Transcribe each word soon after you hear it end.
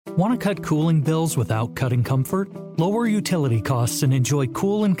Want to cut cooling bills without cutting comfort? Lower utility costs and enjoy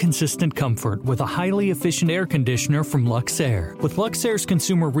cool and consistent comfort with a highly efficient air conditioner from Luxair. With Luxair's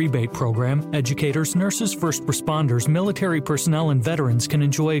consumer rebate program, educators, nurses, first responders, military personnel, and veterans can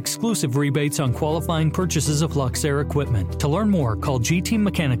enjoy exclusive rebates on qualifying purchases of Luxair equipment. To learn more, call G-Team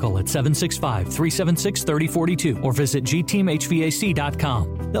Mechanical at 765-376-3042 or visit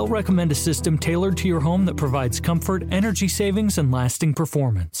gteamhvac.com. They'll recommend a system tailored to your home that provides comfort, energy savings, and lasting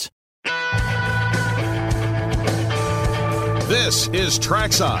performance. This is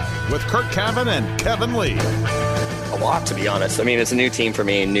Trackside with Curt Cavan and Kevin Lee. A lot, to be honest. I mean, it's a new team for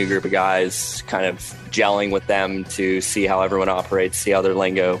me, a new group of guys, kind of gelling with them to see how everyone operates, see how their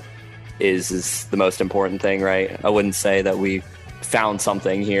lingo is the most important thing, right? I wouldn't say that we found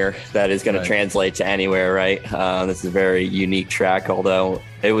something here that is going to translate to anywhere, right? This is a very unique track, although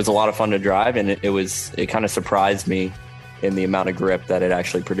it was a lot of fun to drive, and it kind of surprised me in the amount of grip that it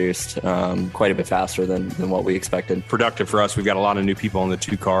actually produced, quite a bit faster than what we expected. Productive for us. We've got a lot of new people in the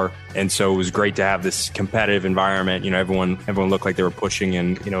 2-car, and so it was great to have this competitive environment. You know, everyone looked like they were pushing,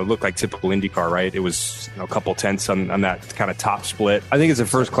 and it looked like typical IndyCar, right? It was a couple tenths on that kind of top split. I think it's a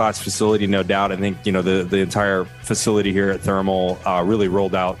first-class facility, no doubt. I think the entire facility here at Thermal really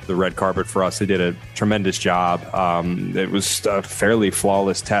rolled out the red carpet for us. They did a tremendous job. It was a fairly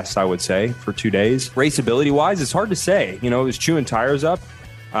flawless test, I would say, for 2 days. Raceability-wise, it's hard to say. It was chewing tires up.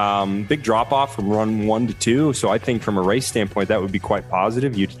 Big drop off from run 1 to 2. So I think from a race standpoint, that would be quite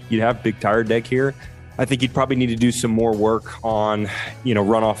positive. You'd have big tire deck here. I think you'd probably need to do some more work on,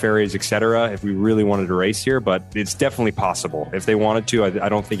 runoff areas, et cetera, if we really wanted to race here. But it's definitely possible. If they wanted to, I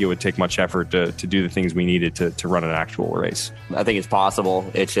don't think it would take much effort to do the things we needed to run an actual race. I think it's possible.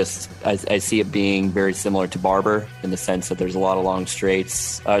 It's just, I see it being very similar to Barber in the sense that there's a lot of long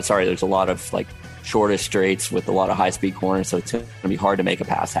straights. There's a lot of shortest straights with a lot of high-speed corners, so it's going to be hard to make a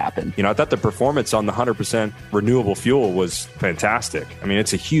pass happen. I thought the performance on the 100% renewable fuel was fantastic. I mean,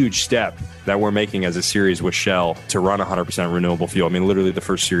 it's a huge step that we're making as a series with Shell to run 100% renewable fuel. I mean, literally the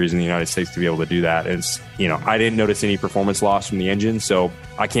first series in the United States to be able to do that. And I didn't notice any performance loss from the engine, so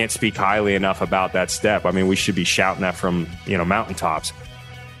I can't speak highly enough about that step. I mean, we should be shouting that from, mountaintops.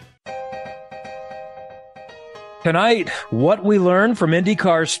 Tonight, what we learned from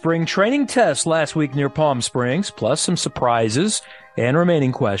IndyCar's spring training test last week near Palm Springs, plus some surprises and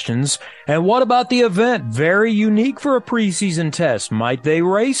remaining questions. And what about the event? Very unique for a preseason test. Might they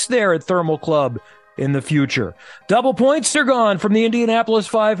race there at Thermal Club in the future? Double points are gone from the Indianapolis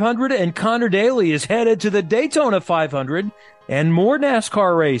 500, and Connor Daly is headed to the Daytona 500 and more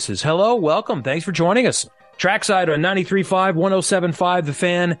NASCAR races. Hello, welcome. Thanks for joining us. Trackside on 93.5, 107.5, The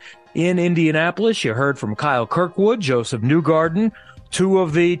Fan in Indianapolis. You heard from Kyle Kirkwood, Joseph Newgarden, 2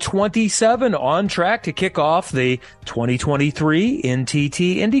 of the 27 on track to kick off the 2023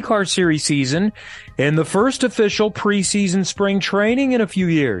 NTT IndyCar Series season in the first official preseason spring training in a few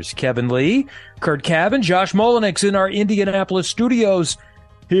years. Kevin Lee, Curt Cavan, Josh Molinix in our Indianapolis studios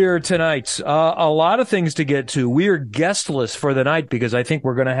here tonight. A lot of things to get to. We are guestless for the night because I think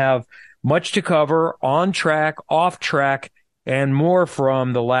we're going to have much to cover on track, off track, and more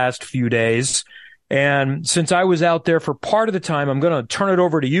from the last few days. And since I was out there for part of the time, I'm going to turn it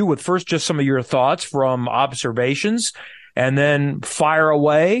over to you with first just some of your thoughts from observations, and then fire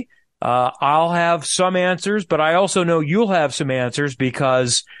away. I'll have some answers, but I also know you'll have some answers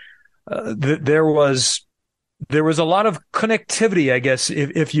because there was a lot of connectivity, I guess,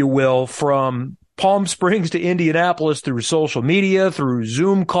 if you will, from Palm Springs to Indianapolis through social media, through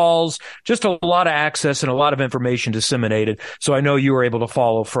Zoom calls, just a lot of access and a lot of information disseminated. So I know you were able to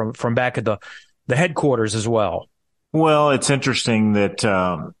follow from back at the headquarters as well. Well, it's interesting that,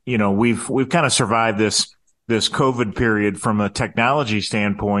 we've kind of survived this COVID period from a technology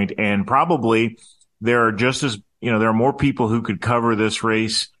standpoint, and probably there are there are more people who could cover this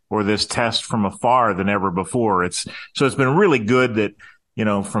race or this test from afar than ever before. So it's been really good that,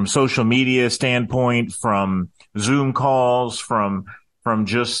 from social media standpoint, from Zoom calls, from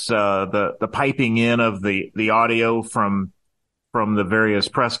just the piping in of the audio from the various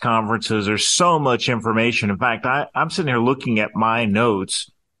press conferences. There's so much information. In fact, I'm sitting here looking at my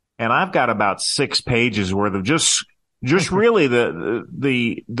notes, and I've got about 6 pages worth of just really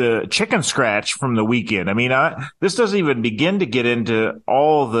the chicken scratch from the weekend. I mean, this doesn't even begin to get into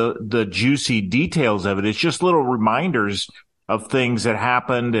all the juicy details of it. It's just little reminders of things that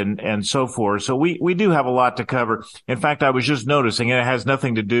happened and so forth. So we do have a lot to cover. In fact, I was just noticing, and it has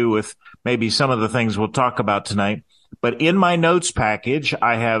nothing to do with maybe some of the things we'll talk about tonight, but in my notes package,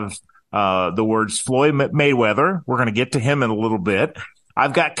 I have the words Floyd Mayweather. We're going to get to him in a little bit.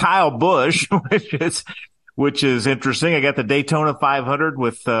 I've got Kyle Busch, which is interesting. I got the Daytona 500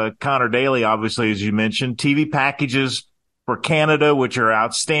 with Connor Daly, obviously, as you mentioned. TV packages for Canada, which are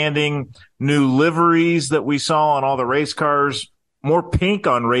outstanding. New liveries that we saw on all the race cars. More pink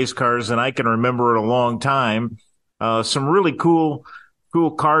on race cars than I can remember in a long time. Some really cool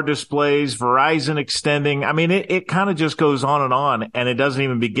car displays, Verizon extending. I mean, it kind of just goes on, and it doesn't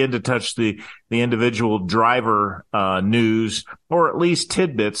even begin to touch the individual driver news, or at least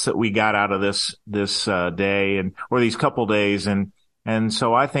tidbits that we got out of this day or these couple days. And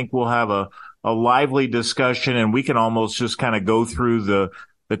so I think we'll have a lively discussion, and we can almost just kind of go through the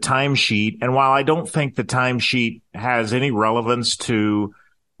timesheet. And while I don't think the timesheet has any relevance to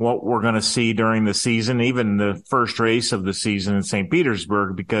what we're going to see during the season, even the first race of the season in St.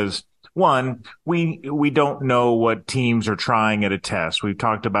 Petersburg, because one, we don't know what teams are trying at a test. We've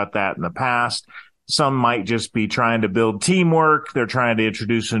talked about that in the past. Some might just be trying to build teamwork. They're trying to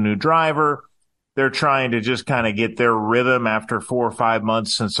introduce a new driver. They're trying to just kind of get their rhythm after 4 or 5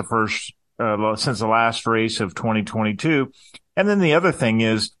 months since the last race of 2022. And then the other thing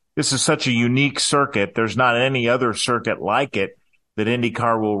is, this is such a unique circuit. There's not any other circuit like it that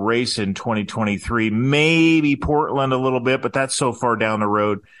IndyCar will race in 2023. Maybe Portland a little bit, but that's so far down the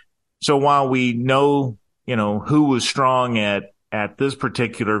road. So while we know, who was strong at this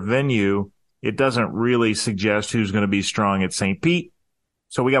particular venue, it doesn't really suggest who's going to be strong at St. Pete.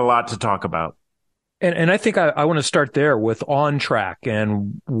 So we got a lot to talk about. And I think I want to start there with on track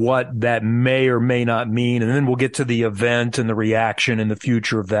and what that may or may not mean. And then we'll get to the event and the reaction and the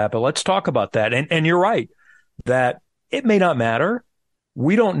future of that. But let's talk about that. And you're right that it may not matter.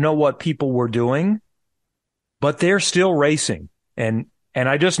 We don't know what people were doing, but they're still racing. And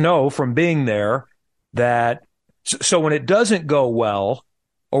I just know from being there that so when it doesn't go well,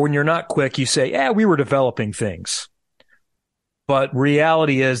 or when you're not quick, you say, we were developing things. But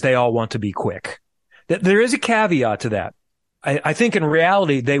reality is they all want to be quick. There is a caveat to that. I think in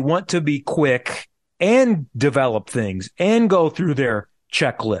reality, they want to be quick and develop things and go through their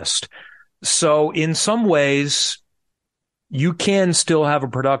checklist. So in some ways, you can still have a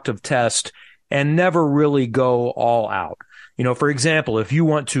productive test and never really go all out. For example, if you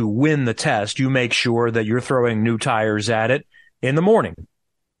want to win the test, you make sure that you're throwing new tires at it in the morning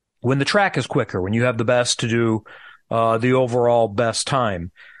when the track is quicker, when you have the best to do the overall best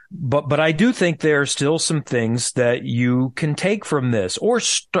time. But I do think there are still some things that you can take from this, or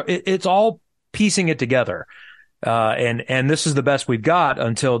it's all piecing it together. And this is the best we've got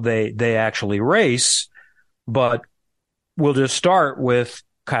until they actually race. But we'll just start with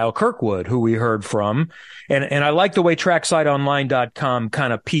Kyle Kirkwood, who we heard from. And I like the way TracksideOnline.com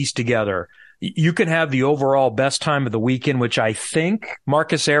kind of pieced together. You can have the overall best time of the weekend, which I think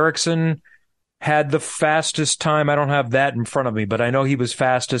Marcus Ericsson had the fastest time. I don't have that in front of me, but I know he was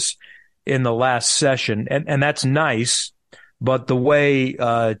fastest in the last session. And that's nice. But the way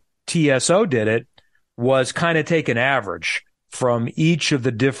TSO did it was kind of take an average from each of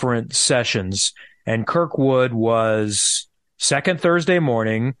the different sessions. And Kirkwood was second Thursday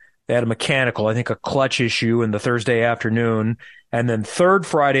morning. They had a mechanical, I think a clutch issue in the Thursday afternoon, and then third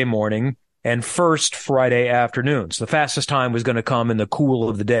Friday morning and first Friday afternoon. So the fastest time was going to come in the cool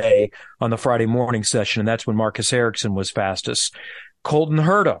of the day on the Friday morning session, and that's when Marcus Ericsson was fastest. Colton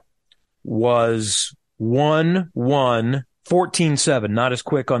Herta was 1:1:14.7, not as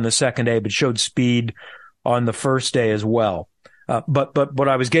quick on the second day, but showed speed on the first day as well. But what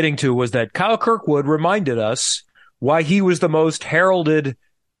I was getting to was that Kyle Kirkwood reminded us why he was the most heralded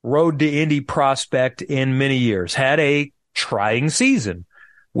road to Indy prospect in many years. Had a trying season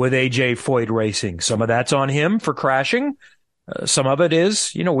with AJ Foyt Racing. Some of that's on him for crashing. Some of it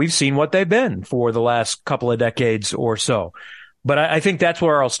is, we've seen what they've been for the last couple of decades or so. But I think that's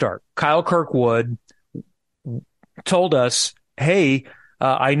where I'll start. Kyle Kirkwood told us, hey,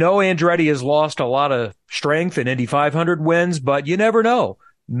 I know Andretti has lost a lot of strength in Indy 500 wins, but you never know.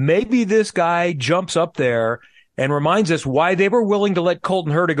 Maybe this guy jumps up there and reminds us why they were willing to let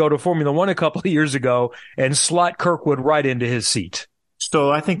Colton Herta go to Formula One a couple of years ago and slot Kirkwood right into his seat.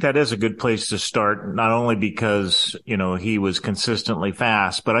 So I think that is a good place to start, not only because, he was consistently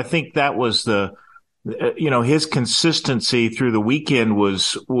fast, but I think that was his consistency through the weekend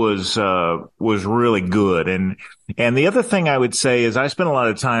was really good. And the other thing I would say is I spent a lot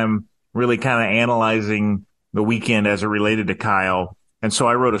of time really kind of analyzing the weekend as it related to Kyle. And so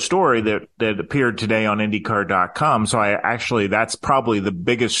I wrote a story that appeared today on IndyCar.com. So that's probably the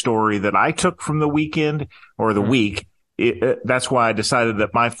biggest story that I took from the weekend or the week. That's why I decided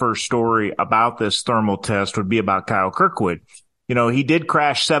that my first story about this thermal test would be about Kyle Kirkwood. He did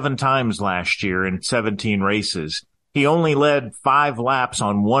crash 7 times last year in 17 races. He only led 5 laps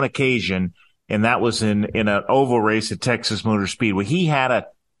on one occasion, and that was in an oval race at Texas Motor Speedway. He had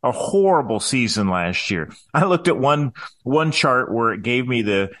a horrible season last year. I looked at one chart where it gave me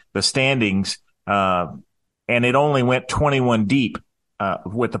the standings, and it only went 21 deep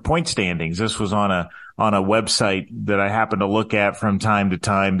with the point standings. This was on a website that I happened to look at from time to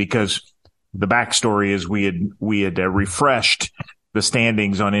time, because the backstory is we had refreshed the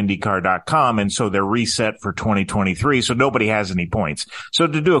standings on IndyCar.com, and so they're reset for 2023, so nobody has any points. So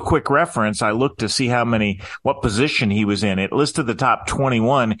to do a quick reference, I looked to see what position he was in. It listed the top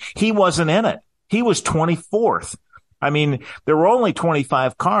 21. He wasn't in it. He was 24th. I mean, there were only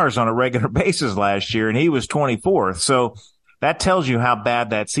 25 cars on a regular basis last year, and he was 24th. So that tells you how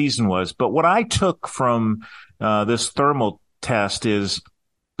bad that season was. But what I took from this thermal test is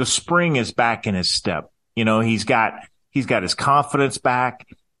the spring is back in his step. You know, he's got his confidence back.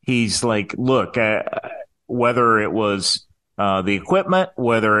 He's like, look, whether it was the equipment,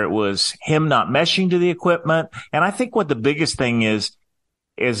 whether it was him not meshing to the equipment. And I think what the biggest thing is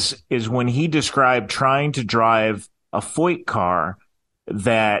when he described trying to drive a Foyt car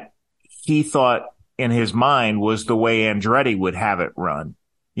that he thought in his mind was the way Andretti would have it run.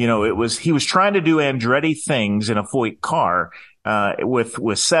 You know, he was trying to do Andretti things in a Foyt car, with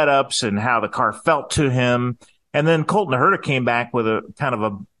setups and how the car felt to him. And then Colton Herta came back with a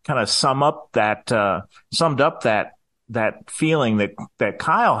kind of summed up that feeling that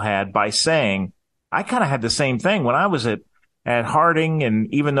Kyle had by saying, I kind of had the same thing when I was at Harding.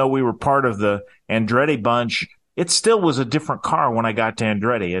 And even though we were part of the Andretti bunch, it still was a different car when I got to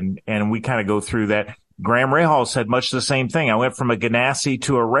Andretti. And we kind of go through that. Graham Rahal said much the same thing. I went from a Ganassi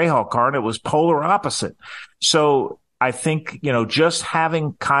to a Rahal car, and it was polar opposite. So I think, you know, just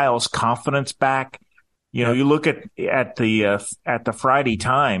having Kyle's confidence back, you know, you look at the Friday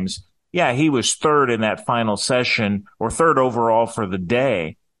times. Yeah, he was third in that final session, or third overall for the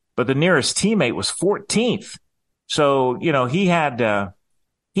day, but the nearest teammate was 14th. So, you know, he had a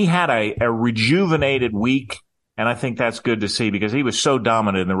rejuvenated week, and I think that's good to see, because he was so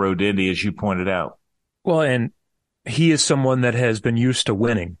dominant in the road to Indy, as you pointed out. Well, and he is someone that has been used to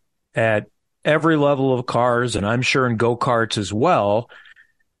winning at every level of cars, and I'm sure in go-karts as well.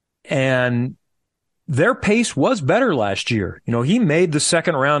 And their pace was better last year. You know, he made the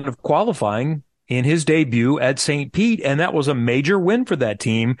second round of qualifying in his debut at St. Pete, and that was a major win for that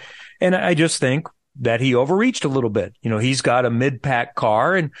team. And I just think that he overreached a little bit. You know, he's got a mid-pack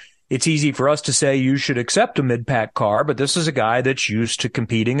car, and it's easy for us to say you should accept a mid-pack car, but this is a guy that's used to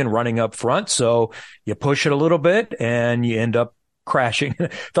competing and running up front. So you push it a little bit and you end up crashing.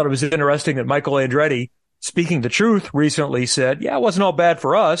 Thought it was interesting that Michael Andretti, speaking the truth, recently said, yeah, it wasn't all bad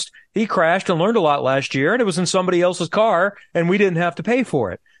for us. He crashed and learned a lot last year, and it was in somebody else's car, and we didn't have to pay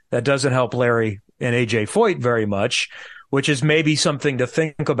for it. That doesn't help Larry and AJ Foyt very much, which is maybe something to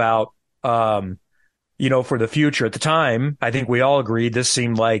think about, you know, for the future. At the time, I think we all agreed this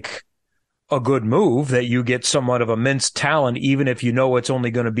seemed like a good move, that you get somewhat of immense talent, even if you know it's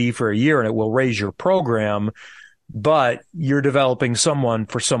only going to be for a year and it will raise your program, but you're developing someone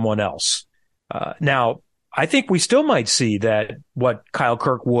for someone else. Now, I think we still might see that what Kyle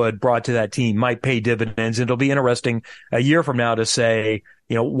Kirkwood brought to that team might pay dividends. And it'll be interesting a year from now to say,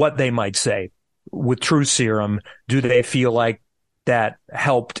 you know, what they might say with True Serum. Do they feel like that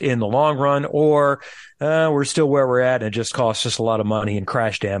helped in the long run, or we're still where we're at and it just costs us a lot of money and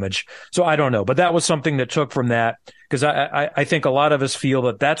crash damage? So I don't know, but that was something that took from that, because I think a lot of us feel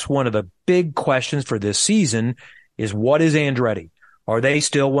that that's one of the big questions for this season is, what is Andretti? Are they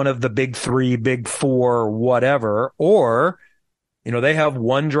still one of the big three, big four, whatever? Or, you know, they have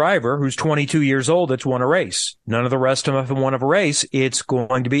one driver who's 22 years old that's won a race. None of the rest of them have won a race. It's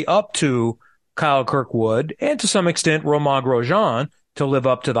going to be up to Kyle Kirkwood and to some extent Romain Grosjean to live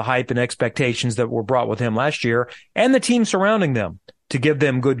up to the hype and expectations that were brought with him last year, and the team surrounding them to give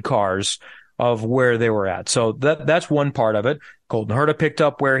them good cars of where they were at. So that's one part of it. Colton Herta picked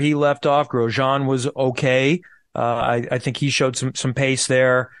up where he left off. Grosjean was okay. I think he showed some pace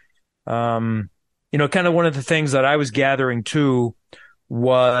there. You know, kind of one of the things that I was gathering too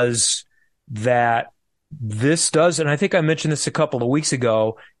was that this does, and I think I mentioned this a couple of weeks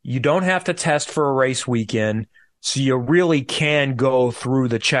ago, you don't have to test for a race weekend, so you really can go through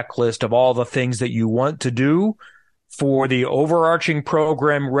the checklist of all the things that you want to do for the overarching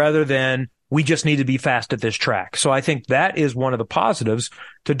program, rather than we just need to be fast at this track. So I think that is one of the positives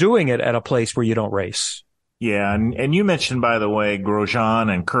to doing it at a place where you don't race. Yeah, and you mentioned, by the way,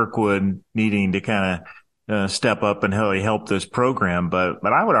 Grosjean and Kirkwood needing to kind of step up and really help this program, but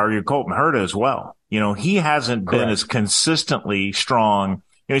I would argue Colton Herta as well. You know, he hasn't been as consistently strong.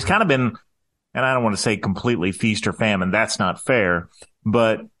 You know, he's kind of been, and I don't want to say completely feast or famine, that's not fair,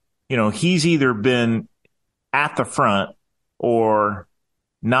 but he's either been at the front or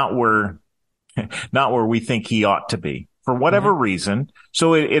not where we think he ought to be for whatever reason.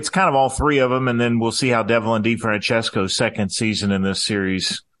 So it's kind of all three of them. And then we'll see how Devlin DiFrancesco's second season in this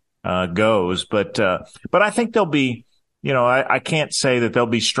series goes. But I think they'll be, I can't say that they'll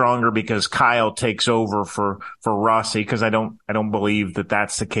be stronger because Kyle takes over for Rossi, because I don't believe that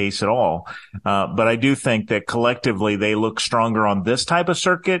that's the case at all. But I do think that collectively they look stronger on this type of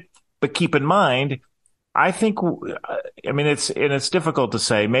circuit. But keep in mind, it's difficult to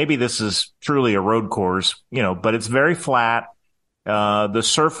say. Maybe this is truly a road course, but it's very flat. The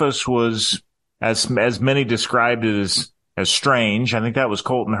surface was, as many described it, as strange. I think that was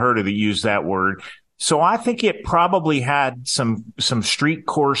Colton Herta that used that word. So I think it probably had some street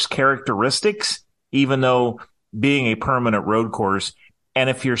course characteristics, even though being a permanent road course. And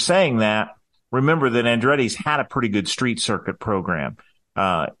if you're saying that, remember that Andretti's had a pretty good street circuit program.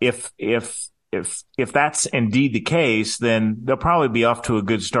 If that's indeed the case, then they'll probably be off to a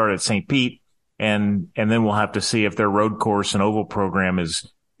good start at St. Pete. And then we'll have to see if their road course and oval program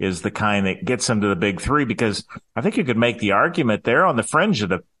is the kind that gets them to the big three, because I think you could make the argument they're on the fringe of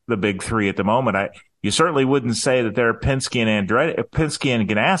the big three at the moment. You certainly wouldn't say that they're Penske and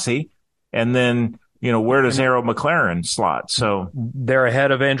Ganassi. And then, where does Arrow McLaren slot? So they're ahead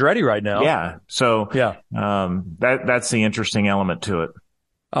of Andretti right now. Yeah. So that's the interesting element to it.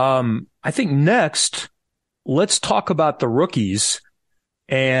 I think next, let's talk about the rookies.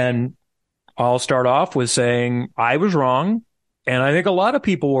 And I'll start off with saying I was wrong. And I think a lot of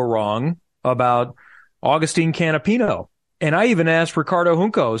people were wrong about Agustin Canapino. And I even asked Ricardo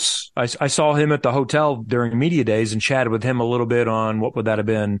Juncos. I saw him at the hotel during media days and chatted with him a little bit on, what would that have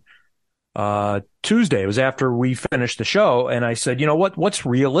been? Tuesday. It was after we finished the show. And I said, what's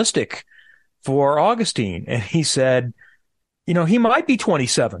realistic for Agustin? And he said, he might be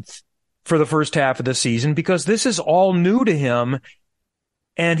 27th for the first half of the season because this is all new to him.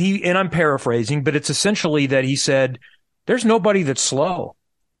 And I'm paraphrasing, but it's essentially that he said, there's nobody that's slow.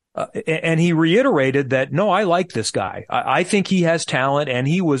 And he reiterated that, no, I like this guy. I think he has talent and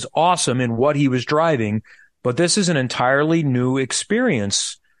he was awesome in what he was driving, but this is an entirely new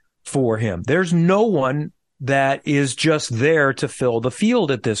experience for him. There's no one that is just there to fill the field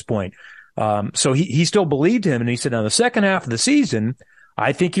at this point. So he still believed him. And he said, now the second half of the season,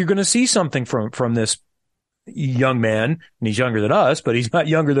 I think you're going to see something from this young man. And he's younger than us, but he's not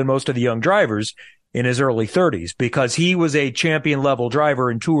younger than most of the young drivers in his early 30s, because he was a champion level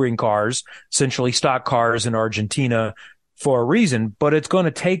driver in touring cars, essentially stock cars in Argentina, for a reason. But it's going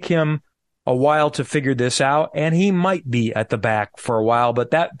to take him a while to figure this out. And he might be at the back for a while,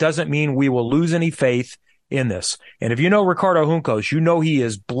 but that doesn't mean we will lose any faith in this. And if you know Ricardo Juncos, he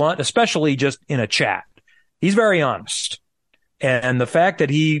is blunt, especially just in a chat. He's very honest. And the fact that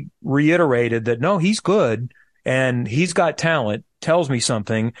he reiterated that, no, he's good and he's got talent tells me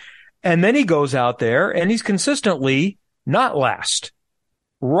something. And then he goes out there and he's consistently not last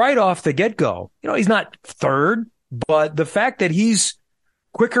right off the get-go. He's not third, but the fact that he's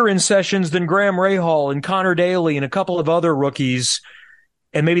quicker in sessions than Graham Rahal and Connor Daly and a couple of other rookies,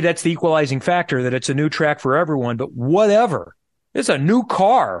 and maybe that's the equalizing factor, that it's a new track for everyone, but whatever. It's a new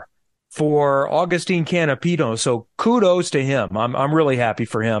car for Agustin Canapino, so kudos to him. I'm really happy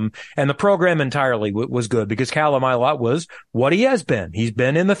for him. And the program entirely was good because Callum Ilott was what he has been. He's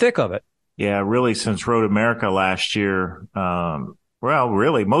been in the thick of it. Yeah, really since Road America last year.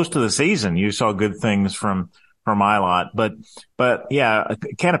 Really most of the season you saw good things from Ilott. But yeah,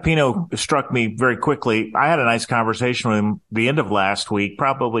 Canapino struck me very quickly. I had a nice conversation with him the end of last week,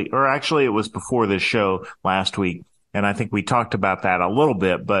 or actually it was before this show last week. And I think we talked about that a little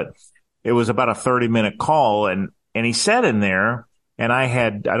bit, but it was about a 30-minute call. And he said in there, and I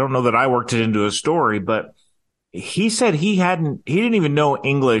don't know that I worked it into a story, but he said he didn't even know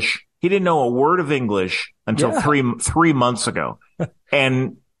English. He didn't know a word of English until 3 months ago.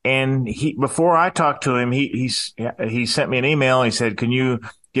 And before I talked to him, he sent me an email. And he said, "Can you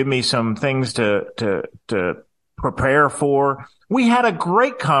give me some things to prepare for?" We had a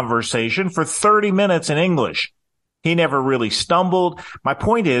great conversation for 30 minutes in English. He never really stumbled. My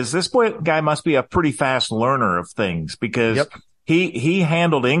point is, this guy must be a pretty fast learner of things because he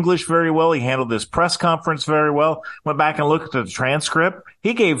handled English very well. He handled this press conference very well. Went back and looked at the transcript.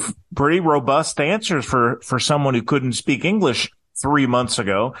 He gave pretty robust answers for someone who couldn't speak English 3 months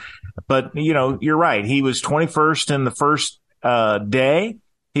ago. But, you're right. He was 21st in the first day.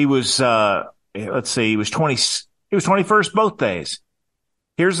 He was, he was 21st both days.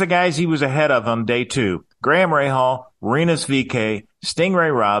 Here's the guys he was ahead of on day 2. Graham Rahal, Rinus VeeKay,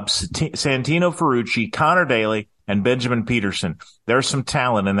 Stingray Robb, Santino Ferrucci, Connor Daly, and Benjamin Peterson. There's some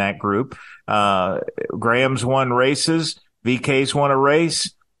talent in that group. Graham's won races. VK's won a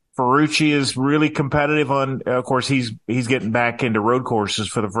race. Ferrucci is really competitive on, of course, he's getting back into road courses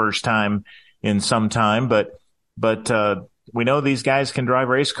for the first time in some time, but we know these guys can drive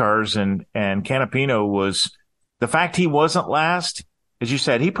race cars, and Canapino was, the fact he wasn't last, as you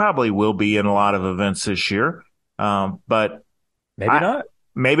said, he probably will be in a lot of events this year. But maybe not.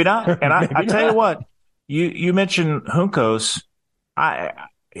 Maybe not. And I tell you what, you mentioned Juncos.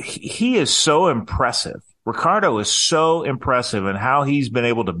 He is so impressive. Ricardo is so impressive in how he's been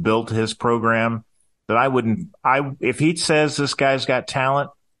able to build his program that if he says this guy's got talent,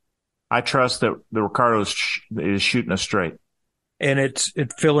 I trust that the Ricardo is shooting us straight. And it's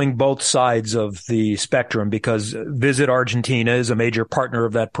filling both sides of the spectrum, because Visit Argentina is a major partner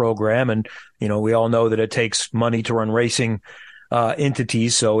of that program. And, we all know that it takes money to run racing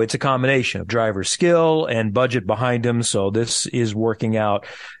entities. So it's a combination of driver skill and budget behind him. So this is working out.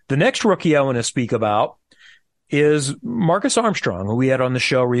 The next rookie I want to speak about is Marcus Armstrong, who we had on the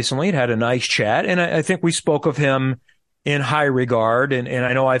show recently and had a nice chat. And I think we spoke of him in high regard. And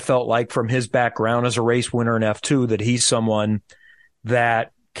I know I felt like from his background as a race winner in F2 that he's someone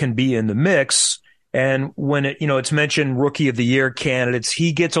that can be in the mix. And when it's mentioned rookie of the year candidates,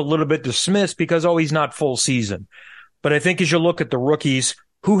 he gets a little bit dismissed because, he's not full season. But I think as you look at the rookies,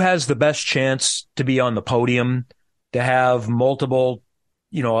 who has the best chance to be on the podium, to have multiple,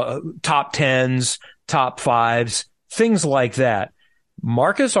 top 10s, top 5s, things like that.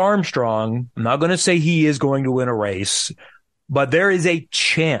 Marcus Armstrong, I'm not going to say he is going to win a race, but there is a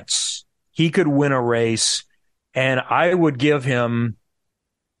chance he could win a race. And I'd give him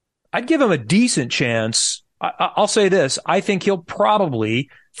a decent chance. I'll say this. I think he'll probably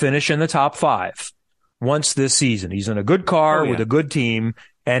finish in the top 5 once this season. He's in a good car with a good team,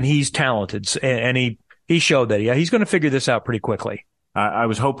 and he's talented. And he showed that. Yeah, he's going to figure this out pretty quickly. I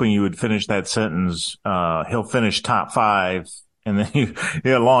was hoping you would finish that sentence. He'll finish top 5. And then you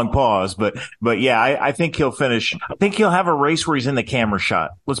had a long pause, but yeah, I think he'll finish. I think he'll have a race where he's in the camera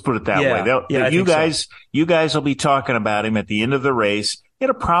shot. Let's put it that way. You guys will be talking about him at the end of the race.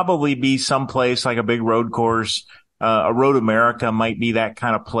 It'll probably be someplace like a big road course. A Road America might be that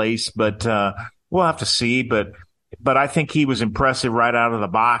kind of place, but we'll have to see. But I think he was impressive right out of the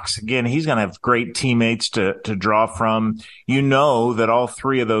box. Again, he's going to have great teammates to draw from. That all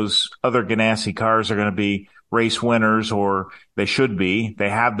 3 of those other Ganassi cars are going to be race winners, or they should be. They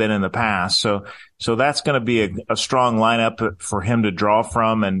have been in the past. So that's going to be a strong lineup for him to draw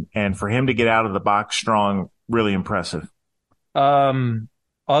from, and for him to get out of the box strong, really impressive.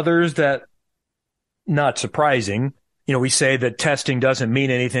 Others that, not surprising, we say that testing doesn't mean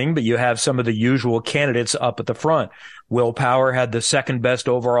anything, but you have some of the usual candidates up at the front. Will Power had the second best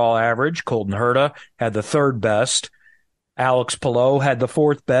overall average. Colton Herta had the third best. Alex Palou had the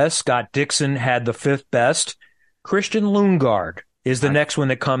fourth best. Scott Dixon had the fifth best. Christian Lundgaard is the next one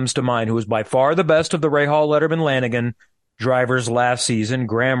that comes to mind, who was by far the best of the Rahal, Letterman, Lanigan drivers last season.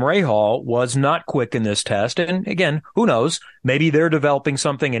 Graham Rahal was not quick in this test. And again, who knows? Maybe they're developing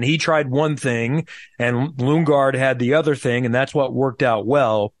something and he tried one thing and Lundgaard had the other thing, and that's what worked out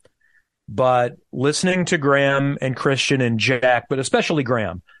well. But listening to Graham and Christian and Jack, but especially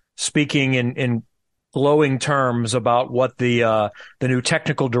Graham, speaking in glowing terms about what the new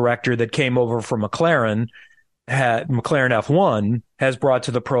technical director that came over from McLaren F1 has brought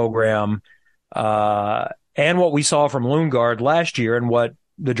to the program, and what we saw from Lundgaard last year, and what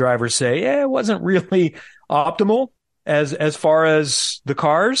the drivers say, it wasn't really optimal as far as the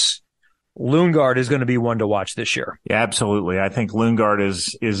cars. Lundgaard is going to be one to watch this year. Yeah, absolutely. I think Lundgaard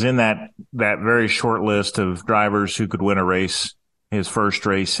is in that very short list of drivers who could win a race, his first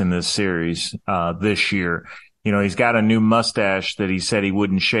race in this series this year. He's got a new mustache that he said he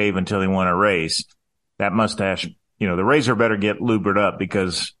wouldn't shave until he won a race. That mustache, the razor better get lubered up,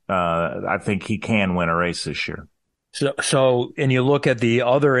 because I think he can win a race this year. So, and you look at the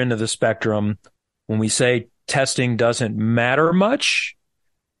other end of the spectrum, when we say testing doesn't matter much,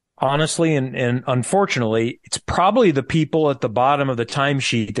 honestly, and unfortunately, it's probably the people at the bottom of the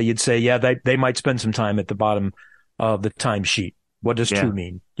timesheet that you'd say, yeah, they might spend some time at the bottom of the timesheet. What does two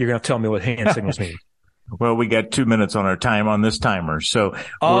mean? You're going to tell me what hand signals mean. Well, we got 2 minutes on our time on this timer. So,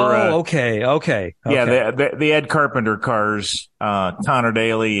 okay. Yeah, the Ed Carpenter cars, Connor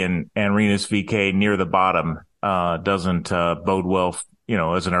Daly and Renus VK near the bottom, doesn't, bode well,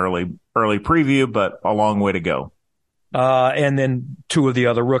 as an early preview, but a long way to go. And then two of the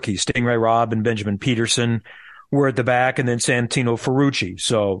other rookies, Stingray Robb and Benjamin Peterson, were at the back, and then Santino Ferrucci.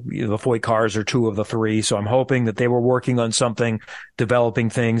 So the Foyt cars are two of the three. So I'm hoping that they were working on something, developing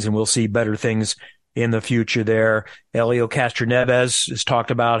things, and we'll see better things in the future there. Elio Castroneves has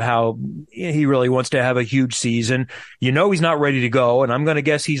talked about how he really wants to have a huge season. You know, he's not ready to go, and I'm going to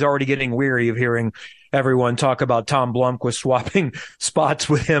guess he's already getting weary of hearing everyone talk about Tom Blomqvist swapping spots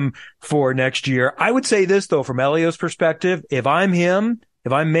with him for next year. I would say this, though, from Elio's perspective, if I'm him,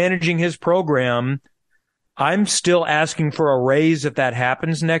 if I'm managing his program, I'm still asking for a raise if that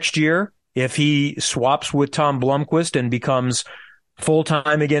happens next year. If he swaps with Tom Blomqvist and becomes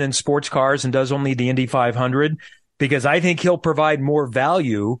full-time again in sports cars and does only the Indy 500, because I think he'll provide more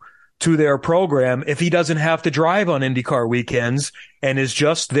value to their program if he doesn't have to drive on IndyCar weekends and is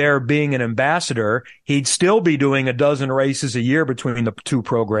just there being an ambassador. He'd still be doing a dozen races a year between the two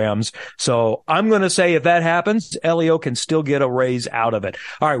programs. So I'm going to say if that happens, Elio can still get a raise out of it.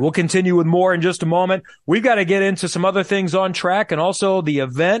 All right, we'll continue with more in just a moment. We've got to get into some other things on track and also the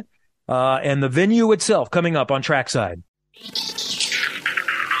event and the venue itself coming up on Trackside.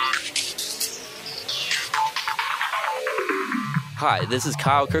 Hi, this is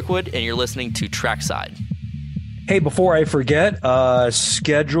Kyle Kirkwood, and you're listening to Trackside. Hey, before I forget,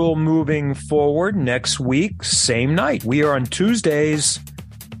 schedule moving forward next week, same night. We are on Tuesdays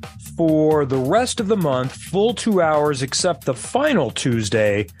for the rest of the month, full 2 hours, except the final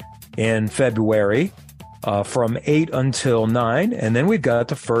Tuesday in February from 8 until 9. And then we've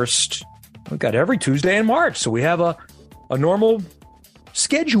got every Tuesday in March. So we have a normal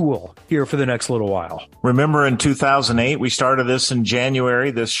schedule here for the next little while. Remember in 2008, we started this in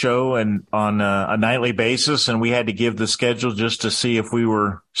January, this show, and on a nightly basis, and we had to give the schedule just to see if we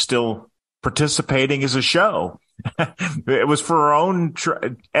were still participating as a show. It was for our own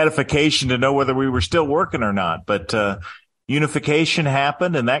edification to know whether we were still working or not. But unification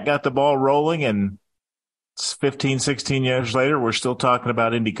happened, and that got the ball rolling, and 15, 16 years later, we're still talking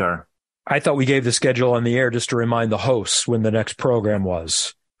about IndyCar. I thought we gave the schedule on the air just to remind the hosts when the next program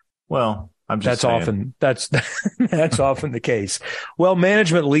was. Well, I'm just saying. That's often the case. Well,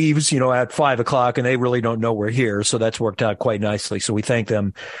 management leaves, at 5 o'clock and they really don't know we're here. So that's worked out quite nicely. So we thank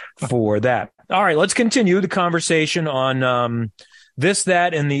them for that. All right, let's continue the conversation on this,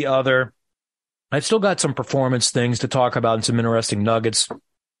 that, and the other. I've still got some performance things to talk about and some interesting nuggets,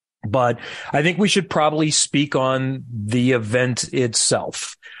 but I think we should probably speak on the event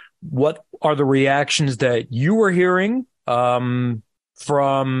itself. What are the reactions that you were hearing from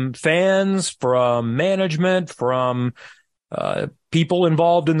fans, from management, from people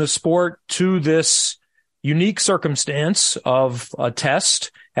involved in the sport to this unique circumstance of a test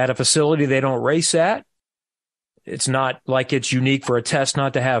at a facility they don't race at? It's not like it's unique for a test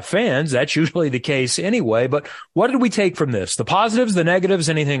not to have fans. That's usually the case anyway. But what did we take from this? The positives, the negatives,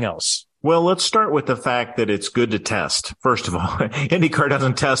 anything else? Well, let's start with the fact that it's good to test. First of all, IndyCar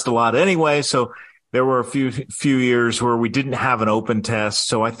doesn't test a lot anyway, so there were a few years where we didn't have an open test.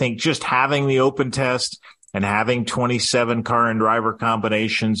 So I think just having the open test and having 27 car and driver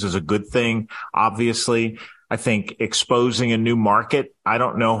combinations is a good thing. Obviously, I think exposing a new market. I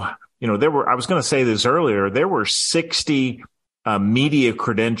don't know. I was going to say this earlier, there were 60 media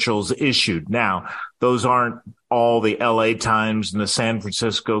credentials issued. Now, those aren't all the LA Times and the San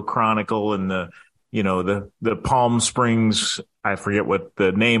Francisco Chronicle and the Palm Springs, I forget what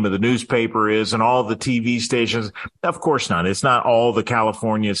the name of the newspaper is, and all the TV stations. Of course not. It's not all the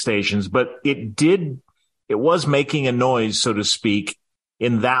California stations, but it was making a noise, so to speak,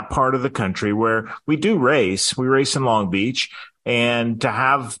 in that part of the country where we race in Long Beach, and to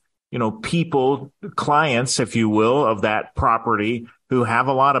have people, clients, if you will, of that property who have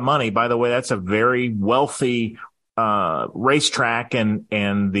a lot of money. By the way, that's a very wealthy racetrack, and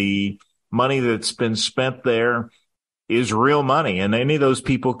the money that's been spent there is real money. And any of those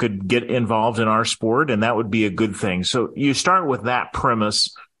people could get involved in our sport, and that would be a good thing. So you start with that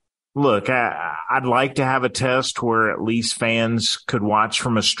premise. Look, I'd like to have a test where at least fans could watch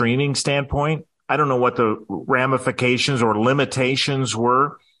from a streaming standpoint. I don't know what the ramifications or limitations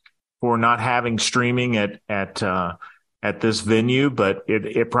were for not having streaming at this venue, but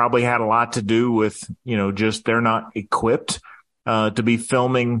it probably had a lot to do with, just they're not equipped to be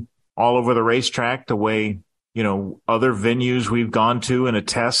filming all over the racetrack the way, other venues we've gone to in a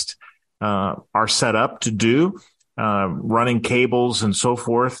test are set up to do, running cables and so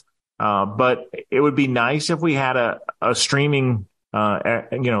forth. But it would be nice if we had a streaming,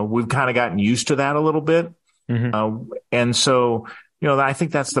 we've kind of gotten used to that a little bit. Mm-hmm. And so, I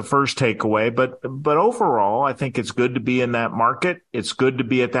think that's the first takeaway, but overall, I think it's good to be in that market. It's good to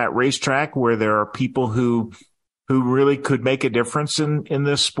be at that racetrack where there are people who really could make a difference in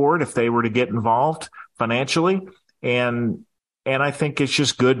this sport if they were to get involved financially. And I think it's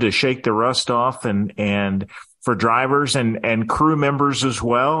just good to shake the rust off and for drivers and crew members as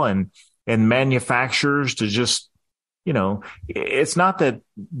well. And and manufacturers to just, it's not that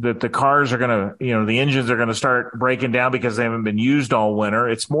the cars are going to, the engines are going to start breaking down because they haven't been used all winter.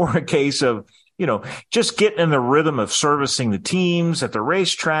 It's more a case of, just getting in the rhythm of servicing the teams at the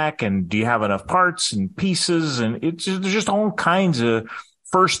racetrack. And do you have enough parts and pieces? And there's just all kinds of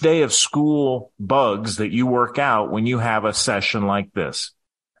first day of school bugs that you work out when you have a session like this.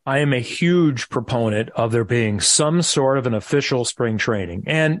 I am a huge proponent of there being some sort of an official spring training.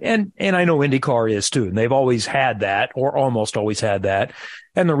 And I know IndyCar is too. And they've always had that, or almost always had that.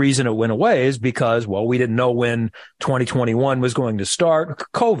 And the reason it went away is because, well, we didn't know when 2021 was going to start.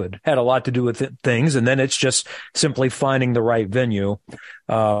 COVID had a lot to do with things. And then it's just simply finding the right venue.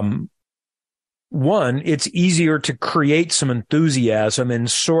 One, it's easier to create some enthusiasm and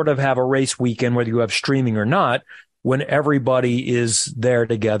sort of have a race weekend, whether you have streaming or not, when everybody is there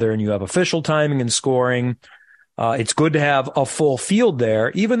together and you have official timing and scoring. It's good to have a full field there,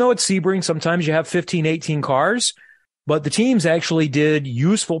 even though it's Sebring. Sometimes you have 15, 18 cars, but the teams actually did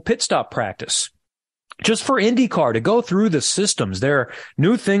useful pit stop practice just for IndyCar to go through the systems. There are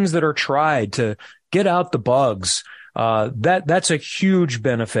new things that are tried to get out the bugs. That's a huge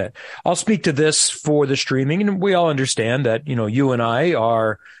benefit. I'll speak to this for the streaming, and we all understand that, you and I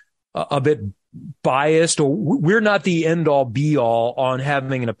are a bit biased, or we're not the end all be all on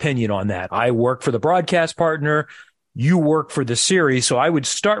having an opinion on that. I work for the broadcast partner. You work for the series. So I would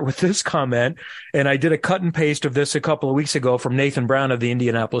start with this comment. And I did a cut and paste of this a couple of weeks ago from Nathan Brown of the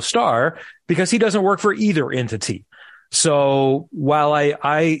Indianapolis Star, because he doesn't work for either entity. So while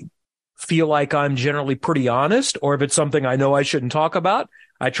I feel like I'm generally pretty honest, or if it's something I know I shouldn't talk about,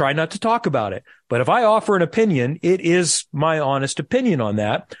 I try not to talk about it. But if I offer an opinion, it is my honest opinion on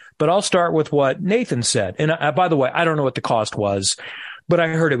that. But I'll start with what Nathan said. And by the way, I don't know what the cost was, but I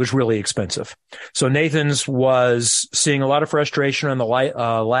heard it was really expensive. So Nathan's was seeing a lot of frustration on the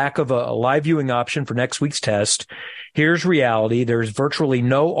lack of a live viewing option for next week's test. Here's reality. There's virtually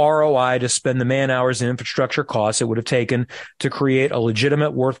no ROI to spend the man hours and infrastructure costs it would have taken to create a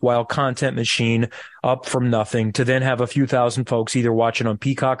legitimate, worthwhile content machine up from nothing, to then have a few thousand folks either watching on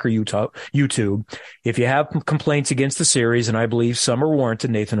Peacock or YouTube. If you have complaints against the series, and I believe some are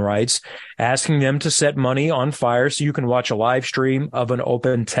warranted, Nathan writes, asking them to set money on fire so you can watch a live stream of an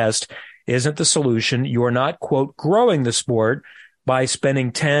open test isn't the solution. You are not, quote, growing the sport by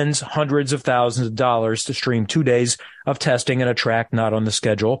spending tens, hundreds of thousands of dollars to stream 2 days of testing at a track not on the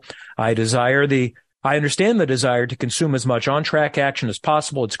schedule. I understand the desire to consume as much on-track action as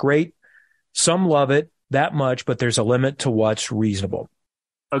possible. It's great. Some love it that much, but there's a limit to what's reasonable.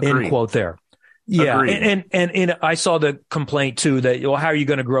 Agreed. End quote there. Yeah. Agreed. And I saw the complaint too that, well, how are you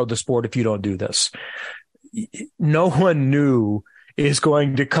going to grow the sport if you don't do this? No one new is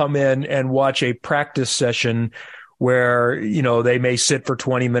going to come in and watch a practice session where, they may sit for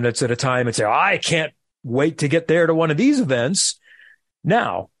 20 minutes at a time and say, I can't wait to get there to one of these events.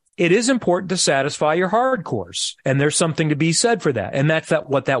 Now, it is important to satisfy your hardcores, and there's something to be said for that. And that's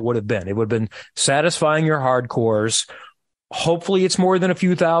what that would have been. It would have been satisfying your hardcores. Hopefully it's more than a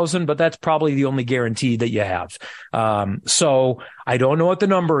few thousand, but that's probably the only guarantee that you have. So I don't know what the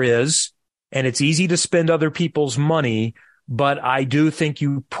number is, and it's easy to spend other people's money, but I do think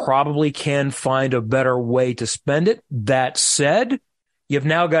you probably can find a better way to spend it. That said, you've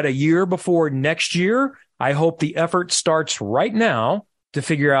now got a year before next year. I hope the effort starts right now to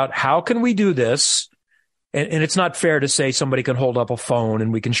figure out how can we do this. And it's not fair to say somebody can hold up a phone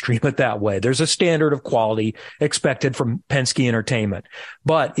and we can stream it that way. There's a standard of quality expected from Penske Entertainment.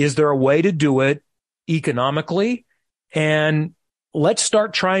 But is there a way to do it economically? And let's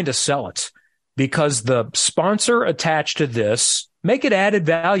start trying to sell it. Because the sponsor attached to this, make it added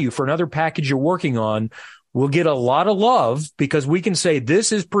value for another package you're working on, will get a lot of love because we can say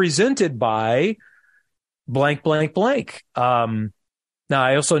this is presented by blank, blank, blank. Now,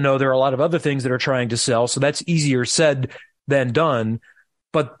 I also know there are a lot of other things that are trying to sell, so that's easier said than done.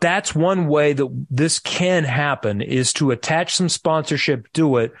 But that's one way that this can happen, is to attach some sponsorship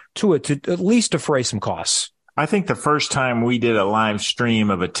to it to at least defray some costs. I think the first time we did a live stream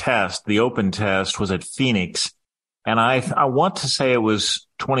of a test, the open test, was at Phoenix. And I want to say it was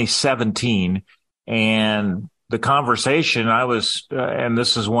 2017. And the conversation I was, and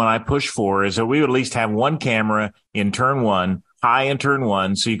this is one I pushed for, is that we would at least have one camera in turn one, high in turn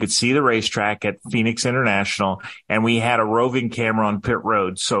one, so you could see the racetrack at Phoenix International. And we had a roving camera on pit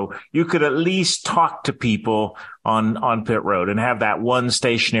road. So you could at least talk to people on pit road and have that one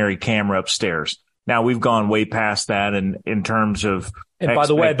stationary camera upstairs. Now, we've gone way past that in terms of And by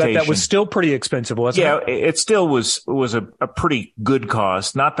the way, I bet that was still pretty expensive, wasn't it? Yeah, it still was a pretty good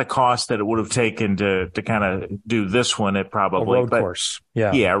cost, not the cost that it would have taken to kind of do this one. It probably a road course.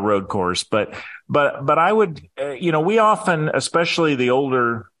 Yeah, road course. But I would, we often, especially the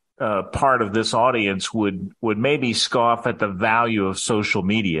older part of this audience, would maybe scoff at the value of social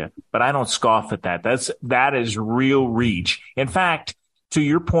media, but I don't scoff at that. That is real reach. In fact, to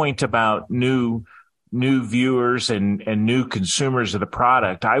your point about new viewers and new consumers of the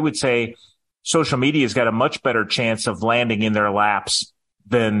product, I would say social media has got a much better chance of landing in their laps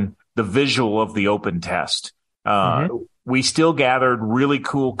than the visual of the open test. We still gathered really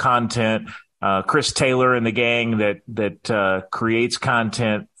cool content. Chris Taylor and the gang that creates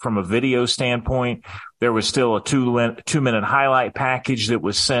content from a video standpoint. There was still a 2-minute highlight package that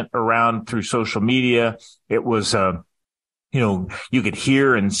was sent around through social media. It was, you could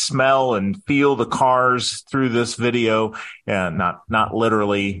hear and smell and feel the cars through this video, not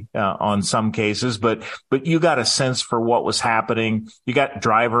literally, on some cases, but you got a sense for what was happening. You got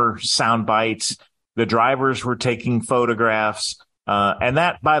driver sound bites. The drivers were taking photographs. And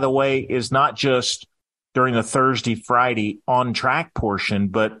that, by the way, is not just during the Thursday, Friday on track portion,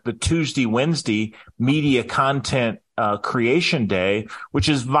 but the Tuesday, Wednesday media content, creation day, which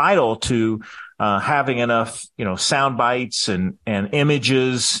is vital to, having enough, sound bites and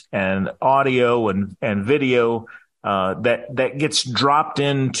images and audio and video, that gets dropped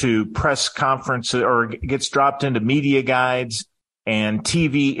into press conferences or gets dropped into media guides and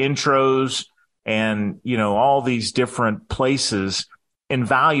TV intros and, all these different places.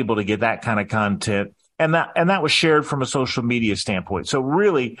 Invaluable to get that kind of content. And that was shared from a social media standpoint. So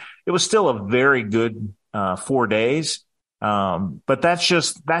really, it was still a very good, 4 days. But that's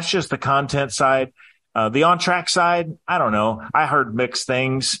just the content side. The on-track side, I don't know. I heard mixed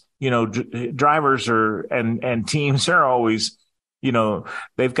things. Drivers and teams are always,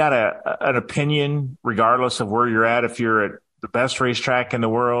 they've got an opinion regardless of where you're at. If you're at the best racetrack in the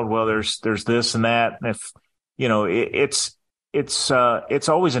world, well, there's this and that. And if, it's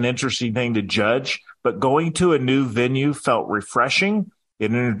always an interesting thing to judge, but going to a new venue felt refreshing.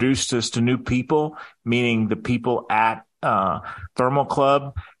 It introduced us to new people, meaning the people at Thermal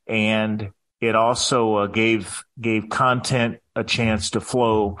Club, and it also gave content a chance to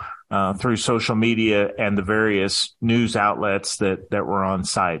flow through social media and the various news outlets that were on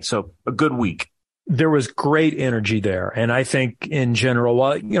site. So a good week. There was great energy there. And I think in general,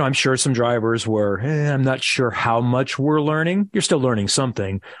 well, I'm sure some drivers were, I'm not sure how much we're learning. You're still learning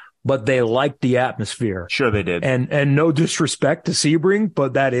something, but they liked the atmosphere. Sure they did. And no disrespect to Sebring,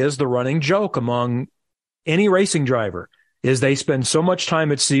 but that is the running joke among any racing driver is they spend so much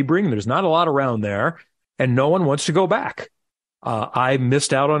time at Sebring. There's not a lot around there and no one wants to go back. I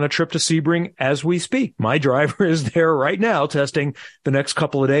missed out on a trip to Sebring as we speak. My driver is there right now testing the next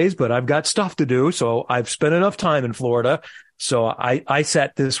couple of days, but I've got stuff to do. So I've spent enough time in Florida. So I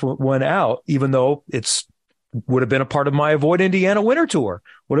sat this one out, even though would have been a part of my Avoid Indiana winter tour,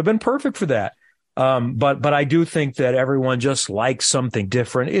 would have been perfect for that. But I do think that everyone just likes something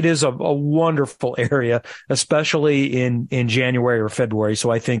different. It is a wonderful area, especially in January or February.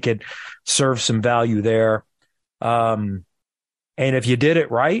 So I think it serves some value there. And if you did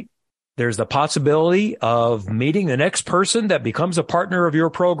it right, there's the possibility of meeting the next person that becomes a partner of your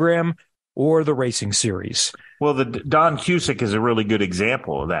program or the racing series. Well, Don Cusick is a really good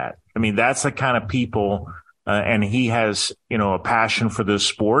example of that. I mean, that's the kind of people, and he has, a passion for this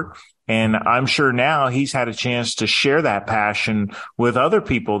sport. And I'm sure now he's had a chance to share that passion with other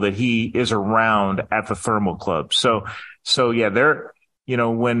people that he is around at the Thermal Club. So yeah,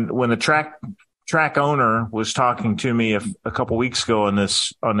 when the track owner was talking to me a couple weeks ago on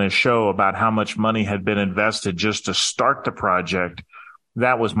this show about how much money had been invested just to start the project,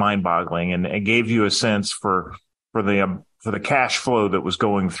 that was mind-boggling, and it gave you a sense for the cash flow that was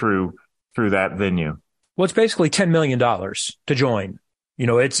going through that venue. Well, it's basically $10 million to join.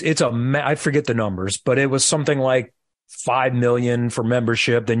 I forget the numbers, but it was something like $5 million for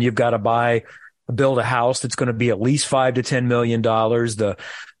membership. Then you've got to build a house that's going to be at least $5 to $10 million.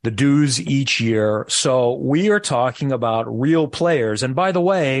 The dues each year. So we are talking about real players. And by the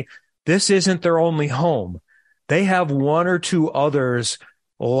way, this isn't their only home. They have one or two others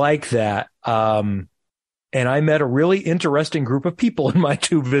like that. And I met a really interesting group of people in my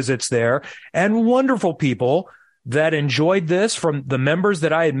 2 visits there, and wonderful people that enjoyed this, from the members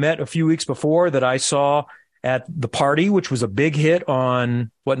that I had met a few weeks before that I saw at the party, which was a big hit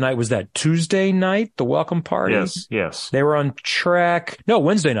on, what night was that? Tuesday night, the welcome party? Yes. They were on track. No,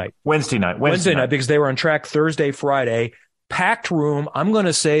 Wednesday night. Wednesday night, because they were on track Thursday, Friday. Packed room. I'm going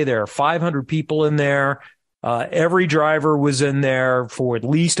to say there are 500 people in there. Every driver was in there for at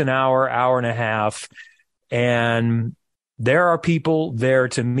least an hour, hour and a half. And there are people there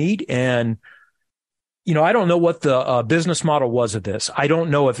to meet. And, I don't know what the business model was of this. I don't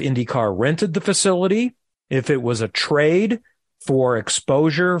know if IndyCar rented the facility, if it was a trade for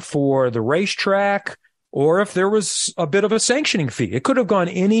exposure for the racetrack, or if there was a bit of a sanctioning fee. It could have gone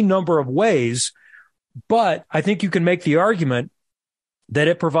any number of ways, but I think you can make the argument that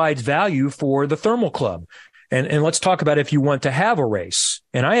it provides value for the thermal club. And let's talk about if you want to have a race.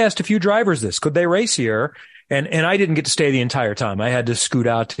 And I asked a few drivers this, could they race here? And I didn't get to stay the entire time. I had to scoot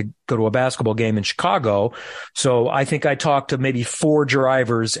out to go to a basketball game in Chicago. So I think I talked to maybe 4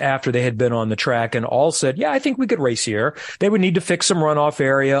 drivers after they had been on the track, and all said, yeah, I think we could race here. They would need to fix some runoff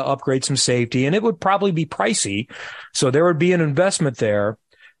area, upgrade some safety, and it would probably be pricey. So there would be an investment there.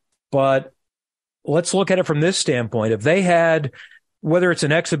 But let's look at it from this standpoint. If they had, whether it's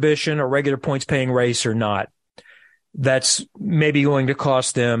an exhibition or regular points paying race or not, that's maybe going to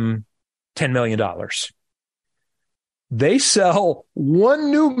cost them $10 million. They sell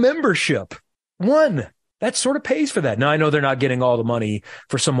one new membership. One. That sort of pays for that. Now, I know they're not getting all the money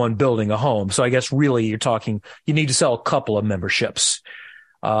for someone building a home. So I guess really you're talking, you need to sell a couple of memberships.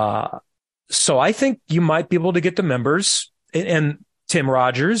 So I think you might be able to get the members and Tim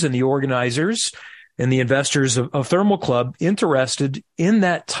Rogers and the organizers and the investors of Thermal Club interested in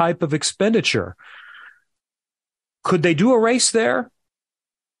that type of expenditure. Could they do a race there?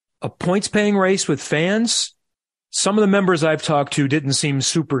 A points paying race with fans? Some of the members I've talked to didn't seem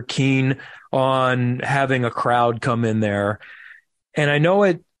super keen on having a crowd come in there. And I know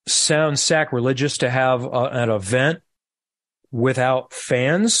it sounds sacrilegious to have an event without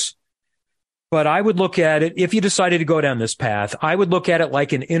fans, but I would look at it, if you decided to go down this path, I would look at it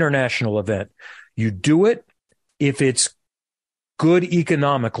like an international event. You do it if it's good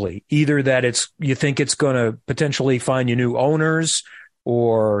economically, either that you think it's going to potentially find you new owners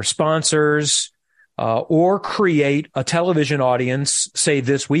or sponsors, or create a television audience, say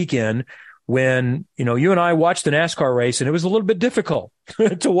this weekend, when, you and I watched the NASCAR race and it was a little bit difficult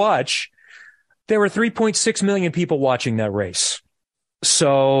to watch. There were 3.6 million people watching that race.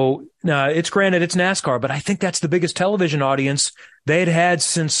 So now it's granted it's NASCAR, but I think that's the biggest television audience they had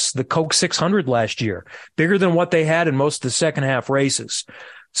since the Coke 600 last year, bigger than what they had in most of the second half races.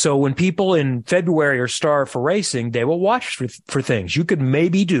 So when people in February are starved for racing, they will watch for things. You could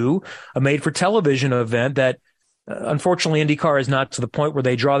maybe do a made-for-television event that, unfortunately, IndyCar is not to the point where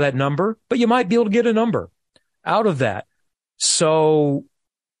they draw that number, but you might be able to get a number out of that. So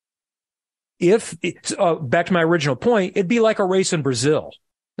back to my original point, it'd be like a race in Brazil.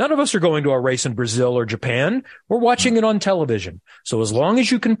 None of us are going to a race in Brazil or Japan. We're watching it on television. So as long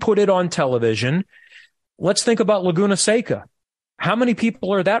as you can put it on television, let's think about Laguna Seca. How many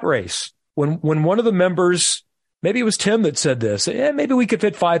people are that race? When one of the members, maybe it was Tim that said this, maybe we could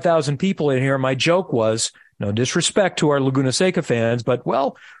fit 5,000 people in here. My joke was, no disrespect to our Laguna Seca fans, but,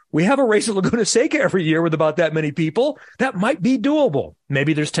 well, we have a race at Laguna Seca every year with about that many people. That might be doable.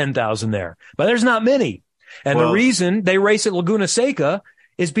 Maybe there's 10,000 there, but there's not many. And the reason they race at Laguna Seca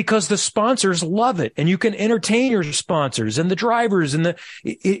is because the sponsors love it, and you can entertain your sponsors and the drivers, and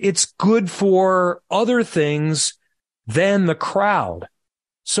it's good for other things than the crowd.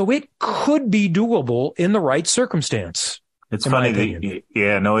 So it could be doable in the right circumstance. It's funny.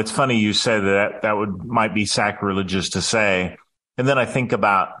 It's funny you said that might be sacrilegious to say. And then I think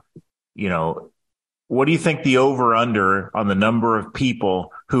about, what do you think the over under on the number of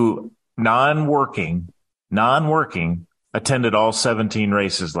people who non-working attended all 17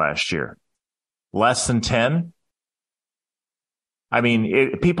 races last year? Less than 10? I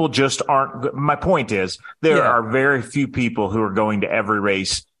mean, people just aren't. My point is there are very few people who are going to every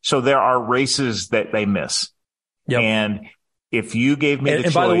race. So there are races that they miss. Yep. And if you gave me the choice.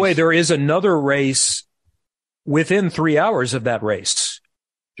 And by the way, there is another race within 3 hours of that race.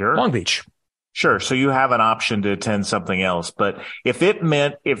 Sure. Long Beach. Sure. So you have an option to attend something else. But if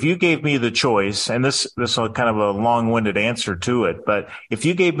you gave me the choice, and this is kind of a long-winded answer to it, but if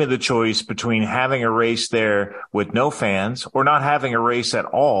you gave me the choice between having a race there with no fans or not having a race at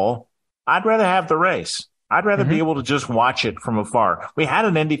all, I'd rather have the race. I'd rather be able to just watch it from afar. We had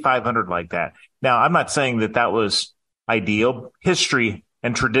an Indy 500 like that. Now, I'm not saying that was ideal. History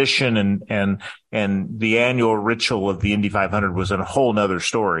and tradition and the annual ritual of the Indy 500 was a whole nother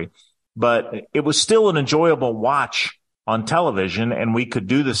story. But it was still an enjoyable watch on television, and we could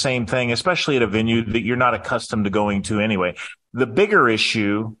do the same thing, especially at a venue that you're not accustomed to going to anyway. The bigger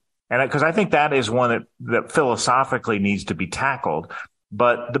issue, and because I think that is one that philosophically needs to be tackled,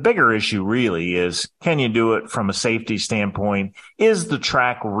 But the bigger issue really is, can you do it from a safety standpoint? Is the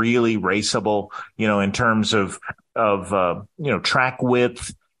track really raceable, in terms of track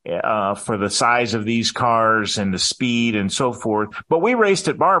width, for the size of these cars and the speed and so forth? But we raced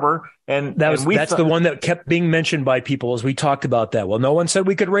at Barber, and that's the one that kept being mentioned by people as we talked about that. Well, no one said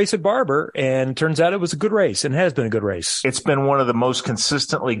we could race at Barber, and it turns out it was a good race and has been a good race. It's been one of the most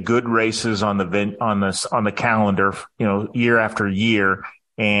consistently good races on the calendar, year after year.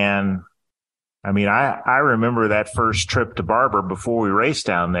 And I mean, I remember that first trip to Barber before we raced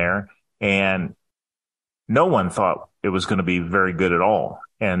down there, and no one thought it was going to be very good at all.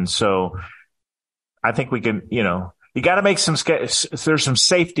 And so I think we can, you got to make there's some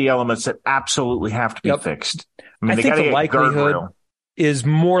safety elements that absolutely have to be fixed. I mean, think the likelihood is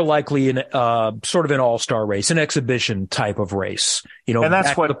more likely in sort of an all-star race, an exhibition type of race, and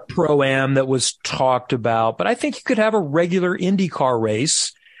that's what the Pro-Am that was talked about. But I think you could have a regular IndyCar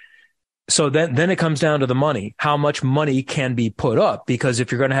race. So then it comes down to the money. How much money can be put up? Because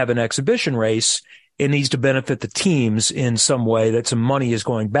if you're going to have an exhibition race, it needs to benefit the teams in some way, that some money is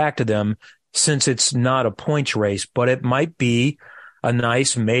going back to them, since it's not a points race. But it might be a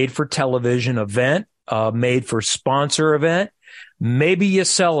nice made-for-television event, made-for-sponsor event. Maybe you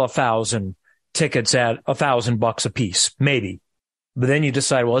sell 1,000 tickets at $1,000 a piece, maybe. But then you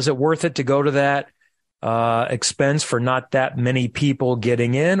decide, well, is it worth it to go to that expense for not that many people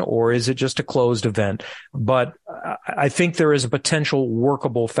getting in, or is it just a closed event? But I think there is a potential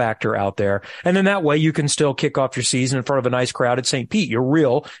workable factor out there. And then that way you can still kick off your season in front of a nice crowd at St. Pete, your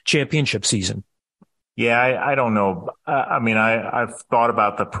real championship season. Yeah, I don't know. I've thought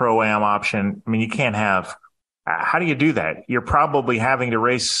about the Pro-Am option. I mean, you can't have, how do you do that? You're probably having to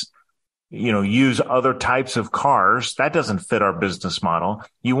race, use other types of cars. That doesn't fit our business model.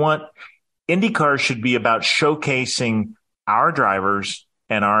 IndyCar should be about showcasing our drivers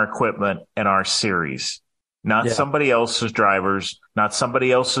and our equipment and our series, not somebody else's drivers, not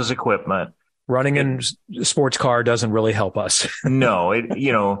somebody else's equipment. Running in a sports car doesn't really help us. No,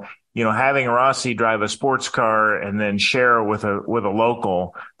 having Rossi drive a sports car and then share with a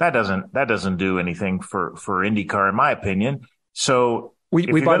local, that doesn't do anything for IndyCar, in my opinion. So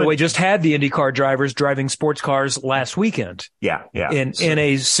we by the way, just had the IndyCar drivers driving sports cars last weekend. Yeah. In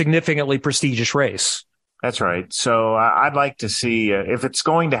a significantly prestigious race. That's right. So I'd like to see if it's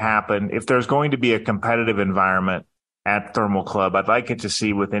going to happen, if there's going to be a competitive environment at Thermal Club, I'd like it to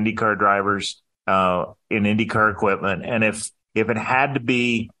see with IndyCar drivers in IndyCar equipment. And if it had to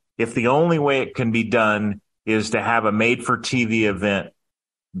be, if the only way it can be done is to have a made-for-TV event,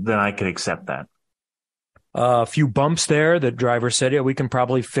 then I could accept that. A few bumps there that driver said, we can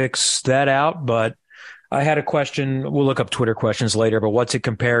probably fix that out. But I had a question. We'll look up Twitter questions later, but what's it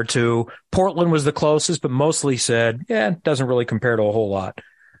compared to? Portland was the closest, but mostly said, it doesn't really compare to a whole lot.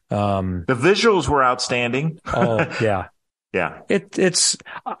 The visuals were outstanding. Oh, yeah. Yeah.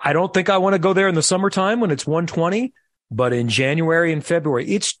 I don't think I want to go there in the summertime when it's 120, but in January and February,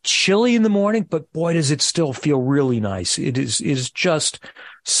 it's chilly in the morning, but boy, does it still feel really nice. It is just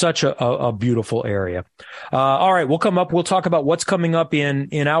such a beautiful area. All right. We'll talk about what's coming up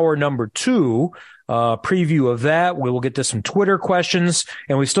in hour number 2, preview of that. We will get to some Twitter questions,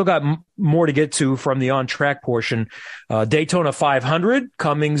 and we still got more to get to from the on-track portion. Daytona 500,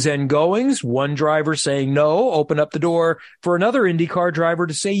 comings and goings. One driver saying no, open up the door for another IndyCar driver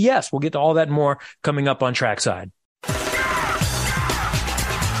to say yes. We'll get to all that and more coming up on Trackside.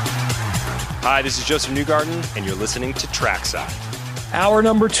 Hi, this is Joseph Newgarden, and you're listening to Trackside. Hour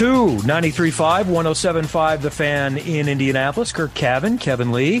number 2, 93.5, 107.5 The Fan in Indianapolis. Curt Cavan,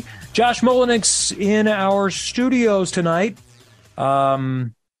 Kevin Lee, Josh Molinix in our studios tonight.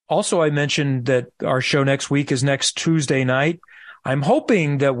 Also, I mentioned that our show next week is next Tuesday night. I'm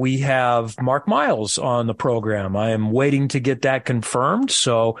hoping that we have Mark Miles on the program. I am waiting to get that confirmed.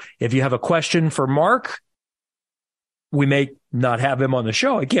 So if you have a question for Mark, we may not have him on the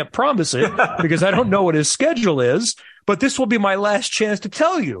show. I can't promise it because I don't know what his schedule is, but this will be my last chance to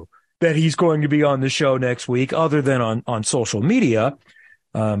tell you that he's going to be on the show next week, other than on social media.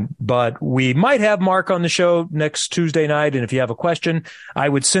 But we might have Mark on the show next Tuesday night. And if you have a question, I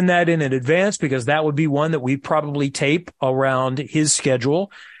would send that in advance, because that would be one that we probably tape around his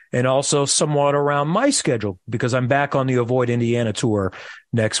schedule and also somewhat around my schedule, because I'm back on the Avoid Indiana tour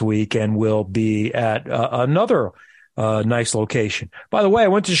next week and will be at another nice location. By the way, I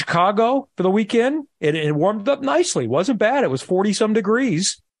went to Chicago for the weekend. It warmed up nicely. It wasn't bad. It was 40-some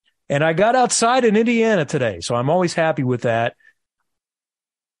degrees. And I got outside in Indiana today, so I'm always happy with that.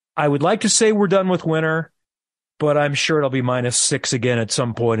 I would like to say we're done with winter, but I'm sure it'll be -6 again at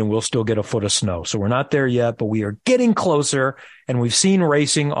some point, and we'll still get a foot of snow. So we're not there yet, but we are getting closer, and we've seen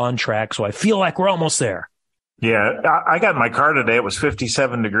racing on track, so I feel like we're almost there. Yeah, I got in my car today. It was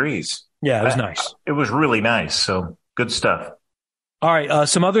 57 degrees. Yeah, it was nice. It was really nice. So good stuff. All right,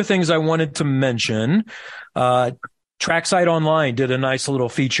 some other things I wanted to mention. Trackside Online did a nice little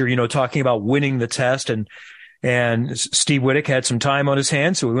feature, talking about winning the test, and Steve Whittick had some time on his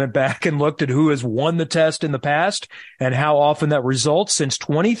hands, so we went back and looked at who has won the test in the past and how often that results. Since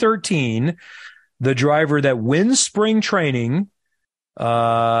 2013, the driver that wins spring training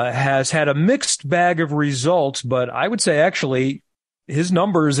has had a mixed bag of results, but I would say actually his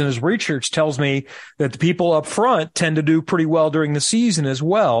numbers and his research tells me that the people up front tend to do pretty well during the season as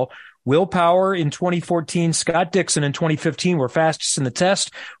well. Will Power in 2014, Scott Dixon in 2015 were fastest in the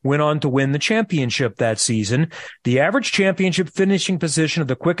test, went on to win the championship that season. The average championship finishing position of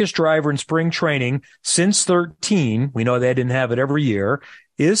the quickest driver in spring training since 13, we know they didn't have it every year,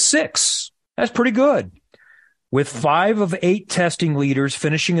 is 6. That's pretty good. With 5 of 8 testing leaders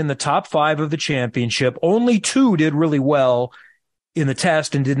finishing in the top 5 of the championship, only 2 did really well in the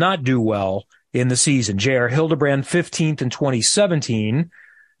test and did not do well in the season. J.R. Hildebrand 15th in 2017.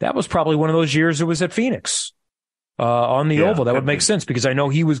 That was probably one of those years it was at Phoenix on the oval. That would make sense because I know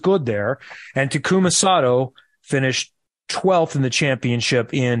he was good there. And Takuma Sato finished 12th in the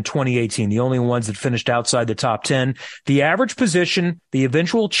championship in 2018, the only ones that finished outside the top 10. The average position the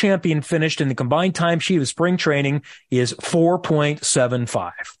eventual champion finished in the combined timesheet of spring training is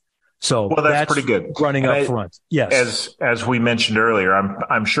 4.75. So that's pretty good. Running up front. Yes. As we mentioned earlier,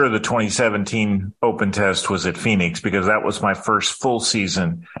 I'm sure the 2017 Open Test was at Phoenix because that was my first full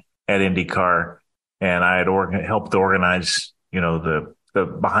season at IndyCar, and I had helped organize, the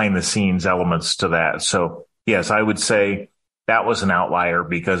behind the scenes elements to that. So yes, I would say that was an outlier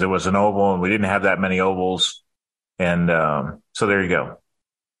because it was an oval and we didn't have that many ovals, and so there you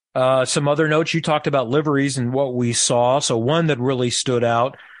go. Some other notes, you talked about liveries and what we saw. So one that really stood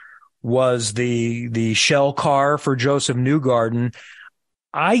out was the shell car for Joseph Newgarden.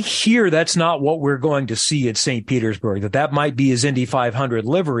 I hear that's not what we're going to see at St. Petersburg, that might be his Indy 500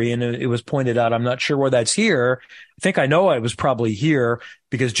 livery. And it was pointed out, I'm not sure where that's here. I think I know it was probably here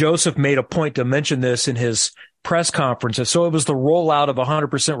because Joseph made a point to mention this in his press conferences. So it was the rollout of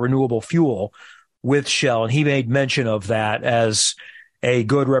 100% renewable fuel with Shell. And he made mention of that as a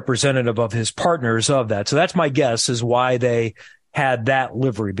good representative of his partners of that. So that's my guess is why they had that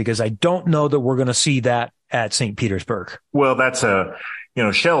livery, because I don't know that we're going to see that at St. Petersburg. Well, that's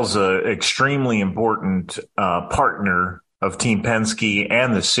Shell's a extremely important partner of Team Penske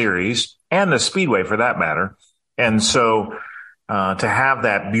and the series and the Speedway for that matter. And so to have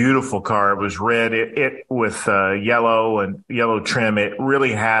that beautiful car, it was red, it with yellow trim. It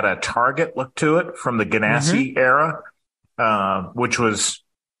really had a Target look to it from the Ganassi era, which was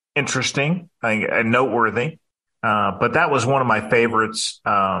interesting and noteworthy. But that was one of my favorites.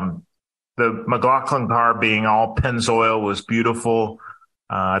 The McLaughlin car being all Pennzoil was beautiful.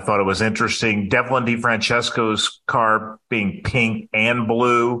 I thought it was interesting. Devlin DeFrancesco's car being pink and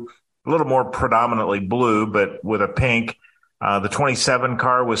blue, a little more predominantly blue, but with a pink. The 27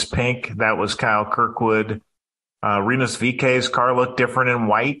 car was pink. That was Kyle Kirkwood. Rinus VK's car looked different in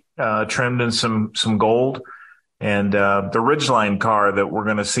white, trimmed in some gold. And the Ridgeline car that we're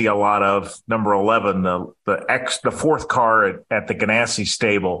going to see a lot of, number 11, the fourth car at the Ganassi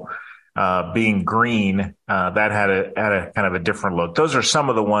stable, being green, that had a kind of a different look. Those are some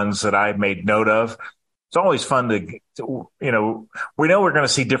of the ones that I made note of. It's always fun to we know we're going to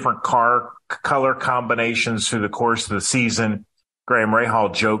see different car color combinations through the course of the season. Graham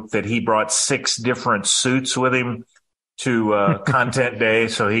Rahal joked that he brought 6 different suits with him to content day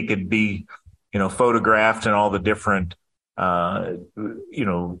so he could be photographed in all the different,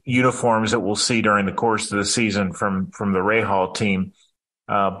 uniforms that we'll see during the course of the season from the Rahal team.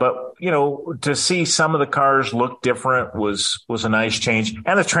 But to see some of the cars look different was a nice change.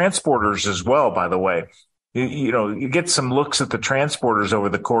 And the transporters as well, by the way. You get some looks at the transporters over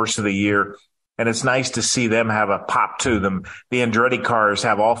the course of the year, and it's nice to see them have a pop to them. The Andretti cars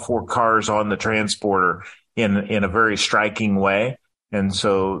have all 4 cars on the transporter in a very striking way. And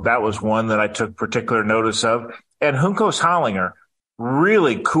so that was one that I took particular notice of. And Juncos Hollinger,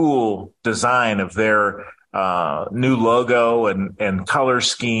 really cool design of their new logo and color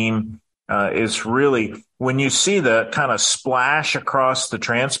scheme. Is really, when you see the kind of splash across the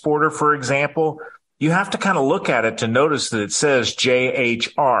transporter, for example, you have to kind of look at it to notice that it says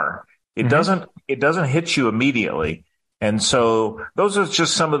JHR. It doesn't hit you immediately. And so those are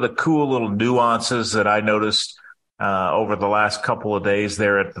just some of the cool little nuances that I noticed over the last couple of days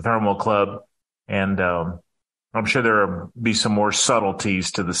there at the Thermal Club. And I'm sure there will be some more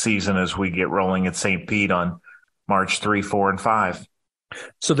subtleties to the season as we get rolling at St. Pete on March 3, 4, and 5.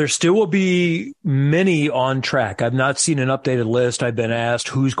 So there still will be many on track. I've not seen an updated list. I've been asked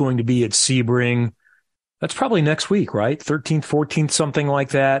who's going to be at Sebring. That's probably next week, right? 13th, 14th, something like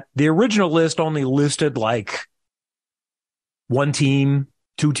that. The original list only listed like one team,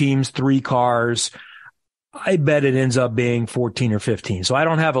 two teams, three cars. I bet it ends up being 14 or 15. So I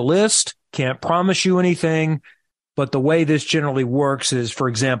don't have a list, can't promise you anything. But the way this generally works is, for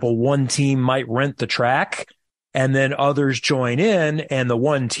example, one team might rent the track and then others join in. And the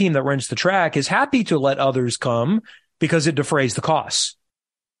one team that rents the track is happy to let others come because it defrays the costs.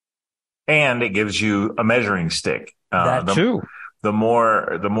 And it gives you a measuring stick. Too. The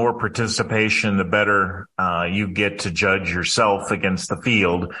more participation, the better you get to judge yourself against the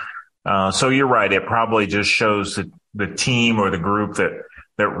field. So you're right. It probably just shows that the team or the group that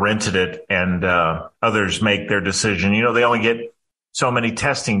rented it, and others make their decision. You know, they only get so many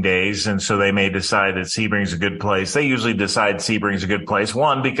testing days, and so they may decide that Sebring's a good place. They usually decide Sebring's a good place,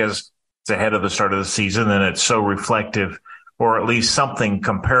 one, because it's ahead of the start of the season, and it's so reflective, or at least something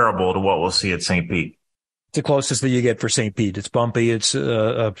comparable to what we'll see at St. Pete. It's the closest that you get for St. Pete. It's bumpy. It's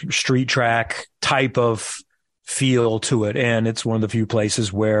a street track type of feel to it, and it's one of the few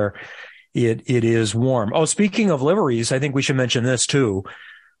places where it is warm. Oh, speaking of liveries, I think we should mention this too.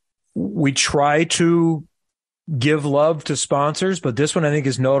 We try to give love to sponsors, but this one I think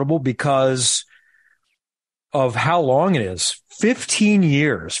is notable because of how long it is. 15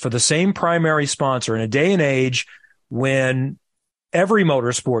 years for the same primary sponsor in a day and age when every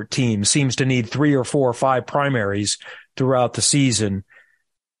motorsport team seems to need 3 or 4 or 5 primaries throughout the season.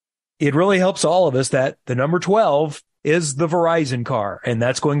 It really helps all of us that the number 12 is the Verizon car, and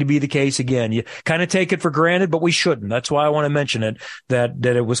that's going to be the case again. You kind of take it for granted, but we shouldn't. That's why I want to mention it, that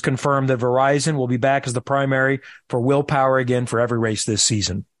it was confirmed that Verizon will be back as the primary for Will Power again for every race this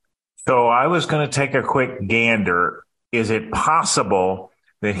season. So I was going to take a quick gander. Is it possible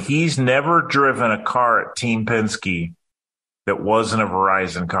that he's never driven a car at Team Penske that wasn't a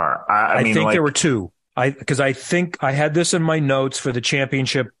Verizon car? I mean, think there were 2. Because I think I had this in my notes for the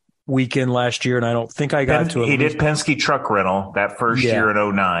championship weekend last year, and I don't think I got to it. He did Penske truck rental that first year in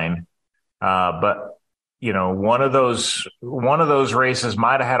 2009. But you know, one of those races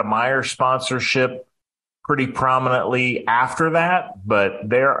might have had a Meyer sponsorship pretty prominently after that, but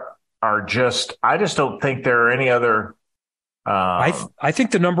there are I just don't think there are any other. I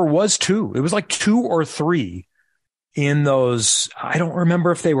think the number was 2. It was like 2 or 3 in those. I don't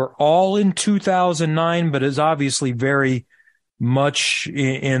remember if they were all in 2009, but it's obviously very much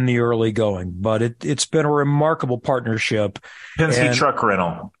in the early going, but it's been a remarkable partnership. Penske truck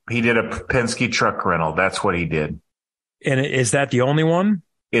rental. He did a Penske truck rental. That's what he did. And is that the only one?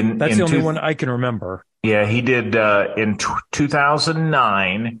 That's the only one I can remember. Yeah, he did in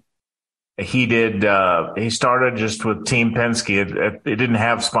 2009. He started just with Team Penske. It didn't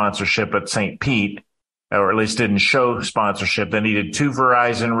have sponsorship at St. Pete, or at least didn't show sponsorship. Then he did 2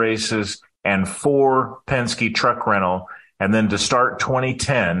 Verizon races and 4 Penske truck rental. And then to start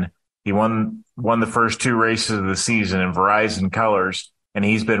 2010, he won the first 2 races of the season in Verizon colors, and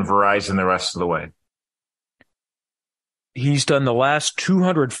he's been Verizon the rest of the way. He's done the last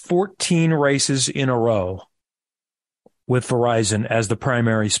 214 races in a row with Verizon as the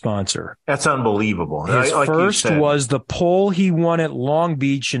primary sponsor. That's unbelievable. His first was the pole he won at Long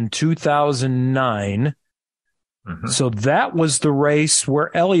Beach in 2009. Mm-hmm. So that was the race where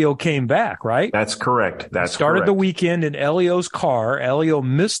Elio came back, right? That's correct. Started the weekend in Elio's car. Elio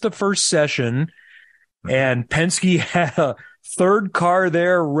missed the first session, and Penske had a third car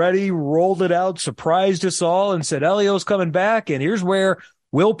there ready, rolled it out, surprised us all, and said, Elio's coming back, and here's where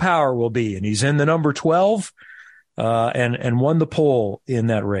Will Power will be. And he's in the number 12 and won the pole in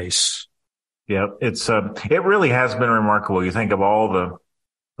that race. Yeah, it really has been remarkable. You think of all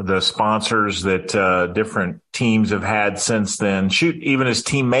the sponsors that different teams have had since then. Shoot, even his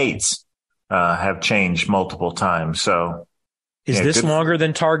teammates have changed multiple times. So, is this longer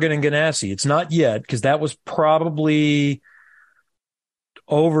than Target and Ganassi? It's not yet, because that was probably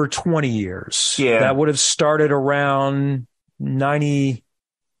over 20 years. Yeah, that would have started around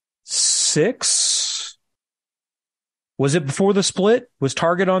 96. Was it before the split? Was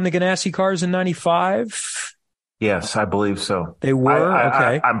Target on the Ganassi cars in 95? Yes, I believe so. They were?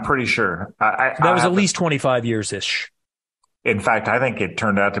 Okay. I'm pretty sure. That was at least 25 years-ish. In fact, I think it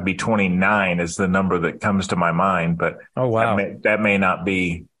turned out to be 29 is the number that comes to my mind, but oh, wow. that may not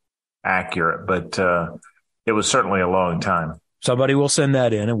be accurate, but it was certainly a long time. Somebody will send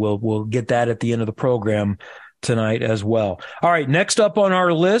that in, and we'll get that at the end of the program tonight as well. All right, next up on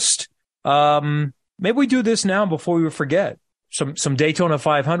our list, maybe we do this now before we forget. Some Daytona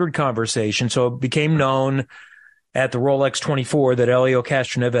 500 conversation. So it became known at the Rolex 24 that Helio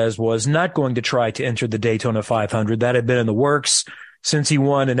Castroneves was not going to try to enter the Daytona 500. That had been in the works since he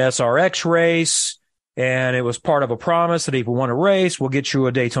won an SRX race, and it was part of a promise that if we won a race, we'll get you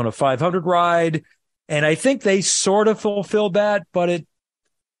a Daytona 500 ride. And I think they sort of fulfilled that, but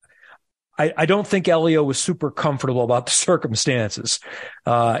I don't think Helio was super comfortable about the circumstances.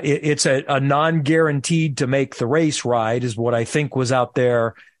 It's a non-guaranteed to make the race ride is what I think was out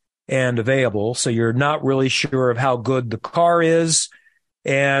there and available. So you're not really sure of how good the car is.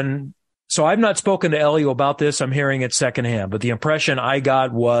 And so I've not spoken to Helio about this. I'm hearing it secondhand, but the impression I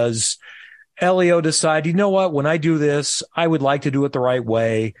got was Helio decided, you know what, when I do this, I would like to do it the right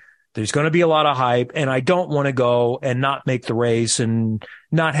way. There's going to be a lot of hype, and I don't want to go and not make the race and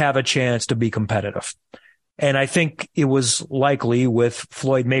not have a chance to be competitive. And I think it was likely with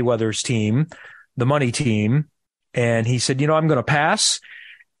Floyd Mayweather's team, the money team. And he said, I'm going to pass.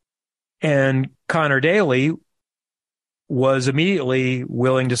 And Connor Daly was immediately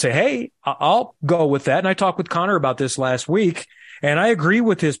willing to say, hey, I'll go with that. And I talked with Connor about this last week, and I agree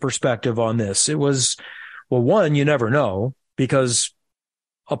with his perspective on this. It was, well, one, you never know, because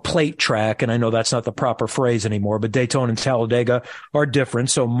a plate track, and I know that's not the proper phrase anymore, but Daytona and Talladega are different.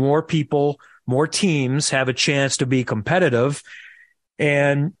 So more people, more teams have a chance to be competitive.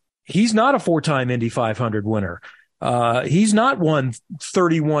 And he's not a 4-time Indy 500 winner. He's not won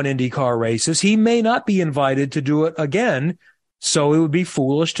 31 IndyCar races. He may not be invited to do it again. So it would be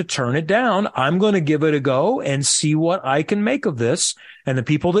foolish to turn it down. I'm going to give it a go and see what I can make of this. And the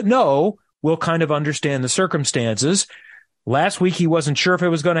people that know will kind of understand the circumstances. Last week, he wasn't sure if it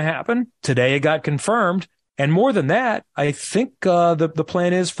was going to happen. Today, it got confirmed. And more than that, I think the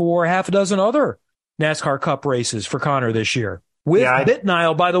plan is for half a dozen other NASCAR Cup races for Connor this year. With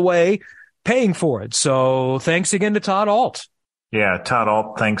BitNile, by the way, paying for it. So thanks again to Todd Alt. Yeah, Todd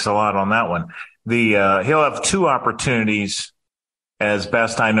Alt, thanks a lot on that one. He'll have 2 opportunities, as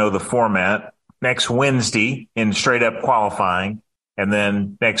best I know the format, next Wednesday in straight-up qualifying, and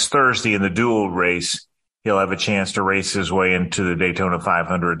then next Thursday in the dual race. He'll have a chance to race his way into the Daytona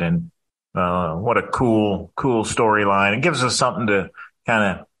 500. And what a cool storyline. It gives us something to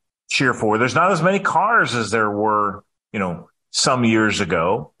kind of cheer for. There's not as many cars as there were, some years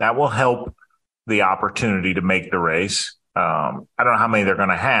ago. That will help the opportunity to make the race. I don't know how many they're going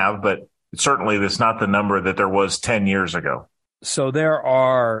to have, but certainly that's not the number that there was 10 years ago. So there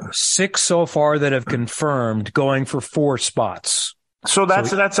are 6 so far that have confirmed going for 4 spots. So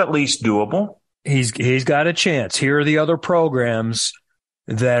that's at least doable. He's got a chance. Here are the other programs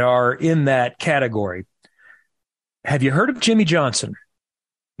that are in that category. Have you heard of Jimmy Johnson?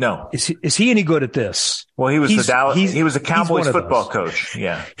 No. Is he any good at this? Well, he was the Cowboys football coach.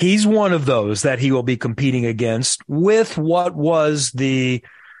 Yeah. He's one of those that he will be competing against with what was the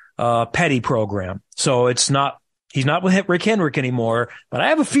Petty program. So he's not with Rick Hendrick anymore, but I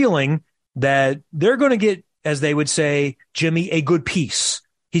have a feeling that they're going to get, as they would say, Jimmy, a good piece.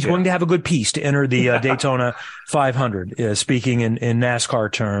 He's going to have a good piece to enter the Daytona 500, speaking in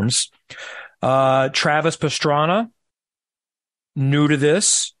NASCAR terms. Travis Pastrana, new to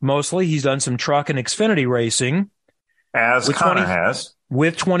this, mostly. He's done some truck and Xfinity racing. As Connor has.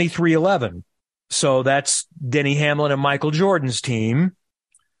 With 2311. So that's Denny Hamlin and Michael Jordan's team.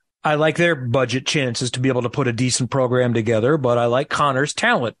 I like their budget chances to be able to put a decent program together, but I like Connor's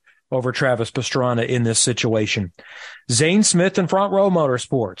talent over Travis Pastrana in this situation. Zane Smith in Front Row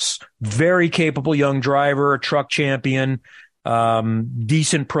Motorsports, very capable young driver, a truck champion,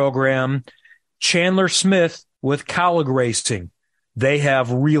 decent program. Chandler Smith with Cowlig Racing. They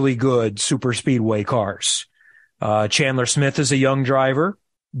have really good super speedway cars. Chandler Smith is a young driver,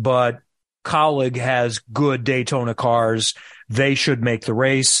 but Cowlig has good Daytona cars. They should make the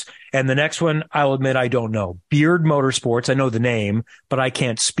race. And the next one, I'll admit I don't know. Beard Motorsports, I know the name, but I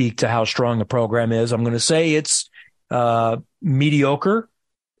can't speak to how strong the program is. I'm going to say it's mediocre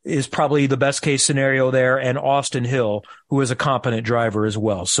is probably the best case scenario there, and Austin Hill, who is a competent driver as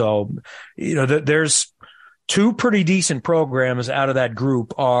well. So, there's 2 pretty decent programs out of that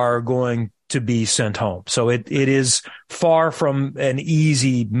group are going to be sent home. So it is far from an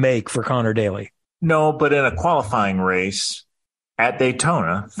easy make for Connor Daly. No, but in a qualifying race at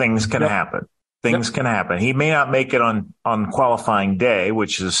Daytona, things can happen. Things can happen. He may not make it on qualifying day,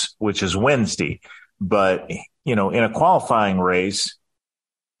 which is Wednesday, but in a qualifying race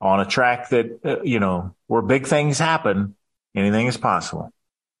on a track that where big things happen, anything is possible.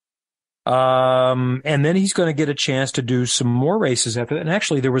 And then he's going to get a chance to do some more races after that. And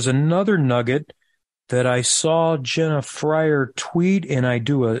actually, there was another nugget that I saw Jenna Fryer tweet, and I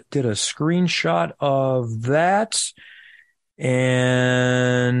did a screenshot of that,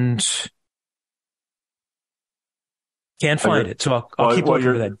 and can't find it. So I'll keep looking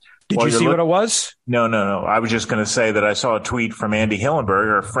for that. Did you see what it was? No. I was just going to say that I saw a tweet from Andy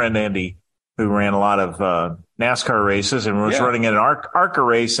Hillenberg, our friend Andy, who ran a lot of NASCAR races and was running an ARCA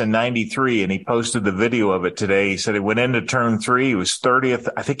race in '93, and he posted the video of it today. He said he went into turn 3. He was 30th.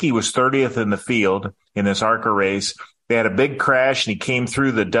 I think he was 30th in the field in this ARCA race. They had a big crash, and he came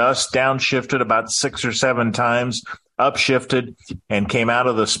through the dust, downshifted about 6 or 7 times, upshifted, and came out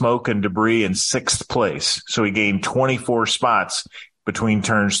of the smoke and debris in 6th place. So he gained 24 spots between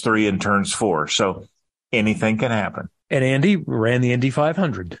turns 3 and turns 4. So anything can happen. And Andy ran the Indy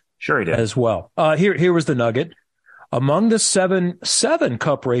 500. Sure he did. As well. Here was the nugget. Among the seven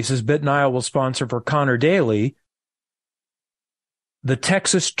Cup races BitNile will sponsor for Connor Daly, the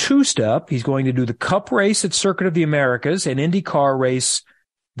Texas two-step, he's going to do the Cup race at Circuit of the Americas and IndyCar race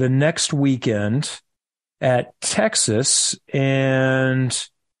the next weekend at Texas. And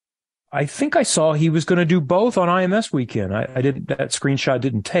I think I saw he was going to do both on IMS weekend. That screenshot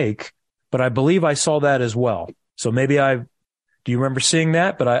didn't take, but I believe I saw that as well. So maybe do you remember seeing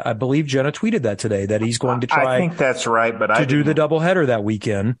that? But I believe Jenna tweeted that today, that he's going to try. I think that's right, but to do the doubleheader that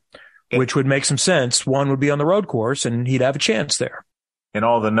weekend, which would make some sense. One would be on the road course, and he'd have a chance there. In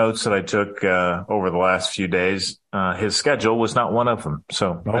all the notes that I took over the last few days, his schedule was not one of them.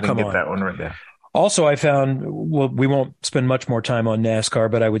 So I didn't get that one right there. Also, I found, well, we won't spend much more time on NASCAR,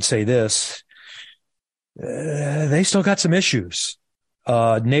 but I would say this. They still got some issues.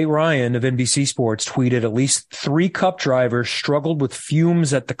 Nate Ryan of NBC Sports tweeted at least 3 Cup drivers struggled with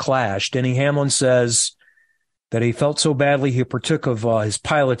fumes at the clash. Denny Hamlin says that he felt so badly he partook of his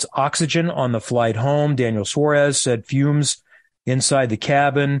pilot's oxygen on the flight home. Daniel Suarez said fumes inside the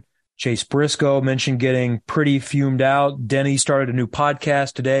cabin. Chase Briscoe mentioned getting pretty fumed out. Denny started a new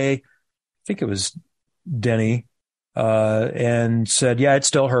podcast today. I think it was Denny, and said, yeah, it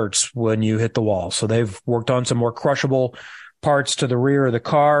still hurts when you hit the wall. So they've worked on some more crushable parts to the rear of the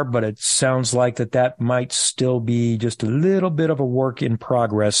car, but it sounds like that might still be just a little bit of a work in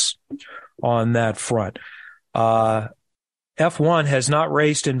progress on that front. F1 has not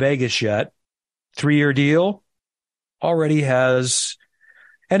raced in Vegas yet. 3-year deal, already has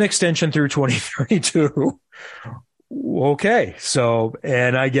an extension through 2032. Okay. So,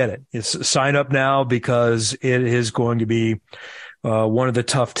 and I get it. It's sign up now because it is going to be one of the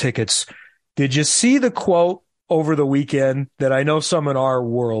tough tickets. Did you see the quote over the weekend that I know some in our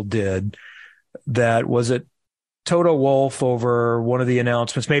world did? That was it Toto Wolff over one of the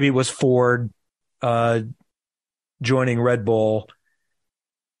announcements. Maybe it was Ford joining Red Bull.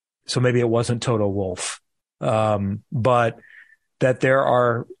 So maybe it wasn't Toto Wolff. But that there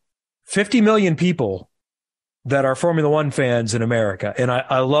are 50 million people that are Formula One fans in America. And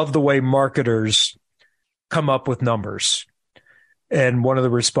I love the way marketers come up with numbers. And one of the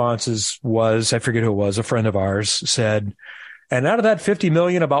responses was, I forget who it was, a friend of ours said, and out of that 50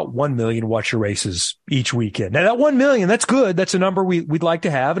 million, about 1 million watch your races each weekend. Now that 1 million, that's good. That's a number we'd like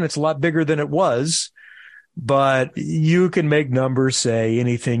to have, and it's a lot bigger than it was. But you can make numbers say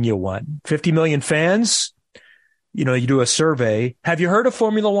anything you want. 50 million fans, you do a survey. Have you heard of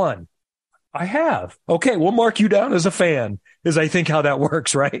Formula One? I have. Okay, we'll mark you down as a fan, is I think how that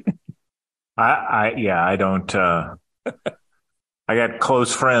works, right? I don't. I got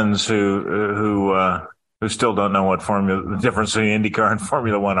close friends who still don't know what the difference between IndyCar and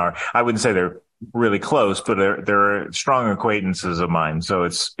Formula One are. I wouldn't say they're really close, but they're strong acquaintances of mine. So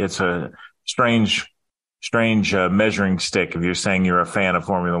it's a strange measuring stick if you're saying you're a fan of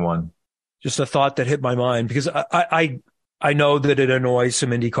Formula One. Just a thought that hit my mind, because I know that it annoys some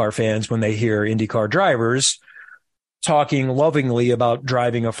IndyCar fans when they hear IndyCar drivers talking lovingly about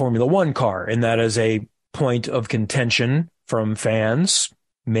driving a Formula One car, and that is a point of contention from fans,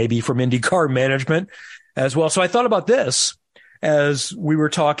 maybe from IndyCar management as well. So I thought about this as we were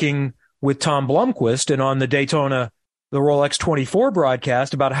talking with Tom Blomqvist and on the Daytona, the Rolex 24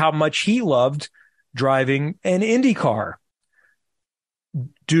 broadcast, about how much he loved driving an IndyCar.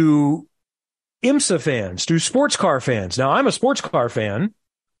 Do IMSA fans, do sports car fans? Now, I'm a sports car fan,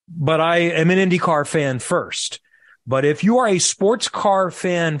 but I am an IndyCar fan first. But if you are a sports car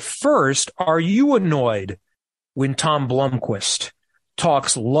fan first, are you annoyed when Tom Blomqvist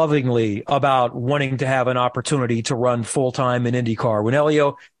talks lovingly about wanting to have an opportunity to run full-time in IndyCar? When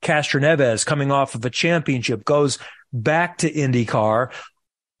Helio Castroneves, coming off of a championship, goes back to IndyCar?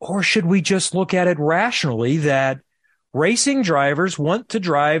 Or should we just look at it rationally that racing drivers want to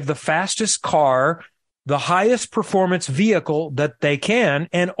drive the fastest car the highest performance vehicle that they can.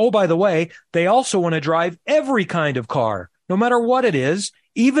 And oh, by the way, they also want to drive every kind of car, no matter what it is,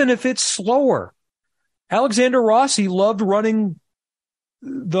 even if it's slower. Alexander Rossi loved running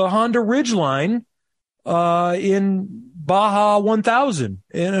the Honda Ridgeline in Baja 1000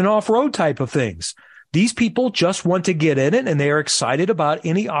 in an off-road type of things. These people just want to get in it, and they are excited about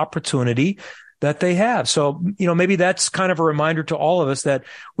any opportunity that they have. So, maybe that's kind of a reminder to all of us that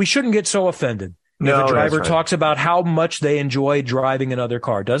we shouldn't get so offended. No, if a driver that's right. talks about how much they enjoy driving another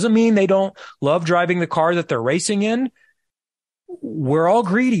car, doesn't mean they don't love driving the car that they're racing in. We're all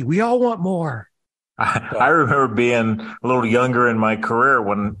greedy. We all want more. I remember being a little younger in my career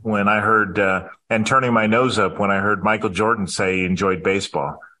when I heard and turning my nose up when I heard Michael Jordan say he enjoyed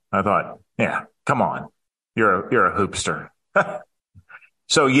baseball. I thought, yeah, come on, you're a hoopster.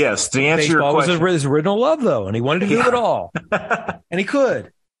 So yes, to answer baseball your question, was his original love, though, and he wanted to do it all, and he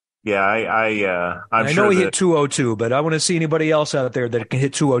could. Yeah, I'm I sure know he hit 202, but I want to see anybody else out there that can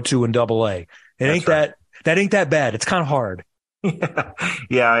hit 202 in Double-A. That ain't that bad. It's kind of hard.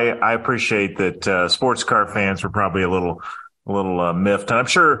 Yeah, I appreciate that. Sports car fans were probably a little miffed, and I'm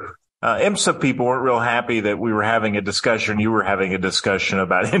sure IMSA people weren't real happy that we were having a discussion. You were having a discussion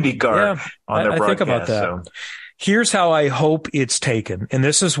about IndyCar on their broadcast. I think about that. So. Here's how I hope it's taken, and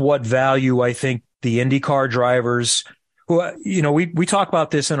this is what value I think the IndyCar drivers. Who, we talk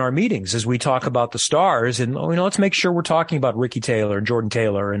about this in our meetings as we talk about the stars, and let's make sure we're talking about Ricky Taylor and Jordan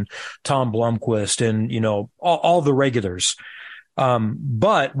Taylor and Tom Blomqvist and all the regulars.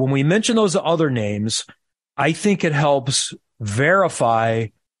 But when we mention those other names, I think it helps verify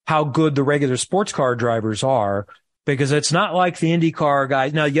how good the regular sports car drivers are, because it's not like the IndyCar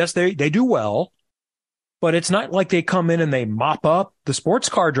guys. Now, yes, they do well, but it's not like they come in and they mop up the sports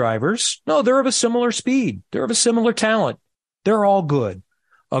car drivers. No, they're of a similar speed. They're of a similar talent. They're all good.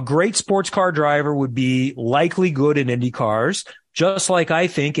 A great sports car driver would be likely good in Indy cars, just like I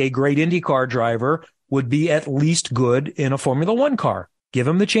think a great IndyCar driver would be at least good in a Formula One car. Give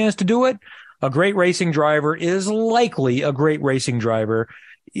him the chance to do it. A great racing driver is likely a great racing driver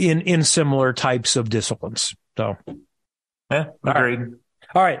in similar types of disciplines. So, yeah, agreed.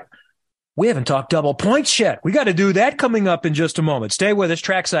 All right. We haven't talked double points yet. We got to do that coming up in just a moment. Stay with us.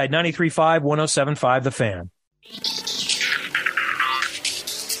 Trackside 93.5, 107.5, The Fan.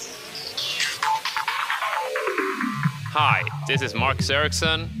 Hi, this is Marcus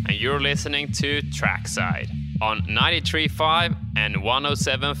Ericsson, and you're listening to Trackside on 93.5 and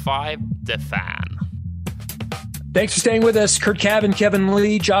 107.5 The Fan. Thanks for staying with us. Curt Cavan, Kevin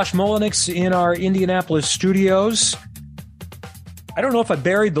Lee, Josh Molinix in our Indianapolis studios. I don't know if I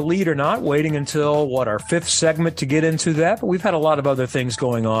buried the lead or not, waiting until, our fifth segment to get into that, but we've had a lot of other things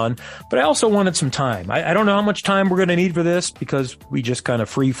going on. But I also wanted some time. I don't know how much time we're going to need for this because we just kind of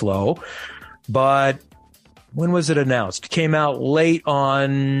free flow. But when was it announced? It came out late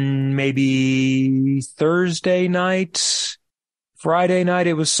on maybe Thursday night, Friday night.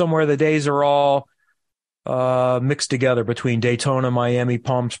 It was somewhere. The days are all mixed together between Daytona, Miami,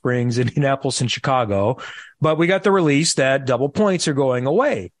 Palm Springs, Indianapolis, and Chicago. But we got the release that double points are going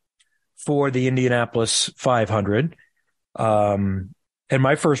away for the Indianapolis 500. And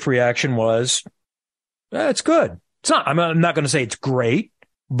my first reaction was, it's good. It's not, I'm not going to say it's great,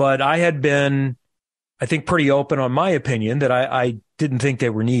 but I had been, I think, pretty open on my opinion that I didn't think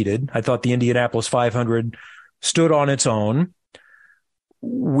they were needed. I thought the Indianapolis 500 stood on its own.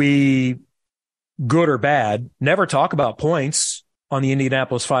 We, good or bad, never talk about points on the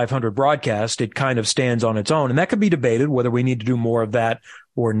Indianapolis 500 broadcast. It kind of stands on its own, and that could be debated whether we need to do more of that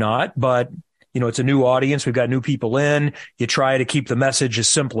or not. But, it's a new audience. We've got new people in. You try to keep the message as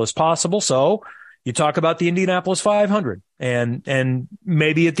simple as possible. So you talk about the Indianapolis 500, and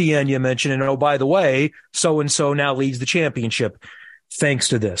maybe at the end you mention, and oh, by the way, so-and-so now leads the championship thanks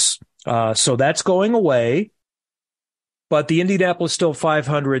to this. So that's going away. But the Indianapolis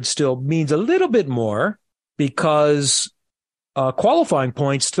 500 still means a little bit more because qualifying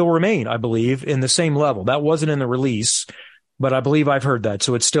points still remain, I believe, in the same level. That wasn't in the release, but I believe I've heard that.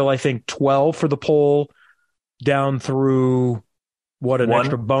 So it's still, I think, 12 for the pole down through an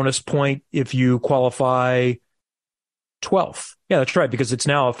extra bonus point if you qualify 12th. Yeah, that's right, because it's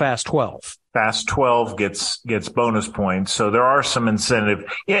now a fast 12. Fast 12 gets bonus points. So there are some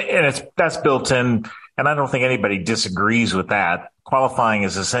incentive. Yeah, and that's built in. And I don't think anybody disagrees with that. Qualifying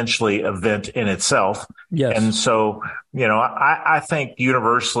is essentially an event in itself. Yes. And so, I think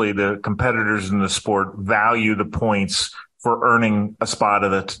universally the competitors in the sport value the points for earning a spot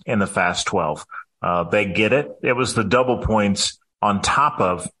in the Fast 12. They get it. It was the double points on top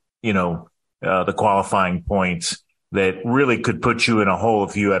of, the qualifying points that really could put you in a hole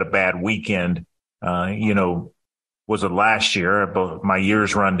if you had a bad weekend was it last year? Both my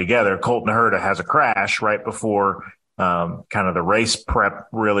years run together. Colton Herta has a crash right before kind of the race prep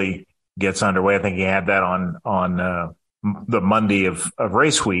really gets underway. I think he had that on the Monday of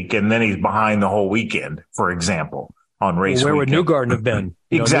race week, and then he's behind the whole weekend, for example, on race Where weekend. would Newgarden have been?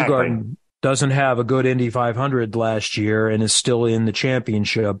 Exactly. Newgarden doesn't have a good Indy 500 last year and is still in the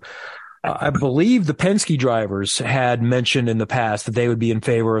championship. I believe the Penske drivers had mentioned in the past that they would be in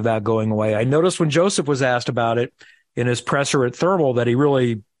favor of that going away. I noticed when Joseph was asked about it in his presser at Thermal that he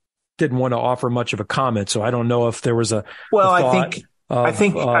really didn't want to offer much of a comment. So I don't know if there was I think we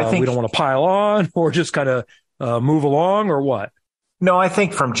don't want to pile on or just kind of move along or what. No, I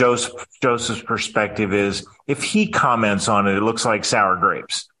think from Joseph's perspective is if he comments on it, it looks like sour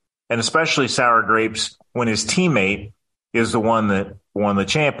grapes, and especially sour grapes when his teammate is the one that won the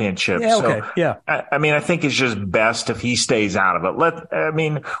championship. Yeah, okay. Yeah. I mean, I think it's just best if he stays out of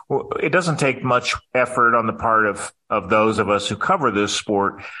it. It doesn't take much effort on the part of those of us who cover this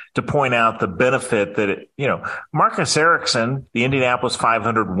sport to point out the benefit that Marcus Ericsson, the Indianapolis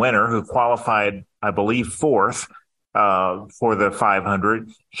 500 winner who qualified, I believe, fourth, for the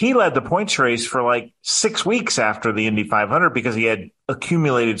 500, he led the points race for like 6 weeks after the Indy 500 because he had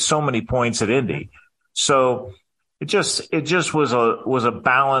accumulated so many points at Indy. So it just was a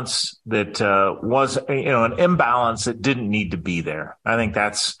balance that was an imbalance that didn't need to be there. I think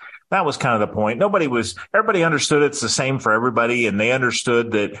that was kind of the point. Everybody understood it's the same for everybody, and they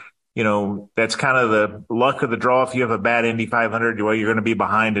understood that that's kind of the luck of the draw. If you have a bad Indy 500, you're going to be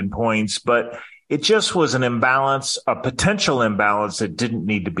behind in points, but it just was an imbalance, a potential imbalance that didn't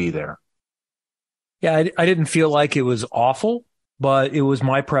need to be there. Yeah, I didn't feel like it was awful, but it was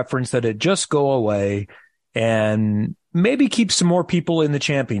my preference that it just go away and maybe keep some more people in the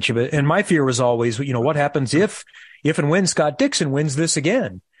championship. And my fear was always, what happens if and when Scott Dixon wins this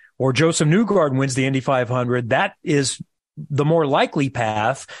again, or Joseph Newgarden wins the Indy 500? That is the more likely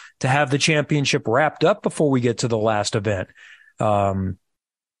path to have the championship wrapped up before we get to the last event.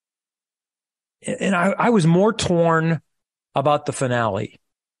 And I was more torn about the finale.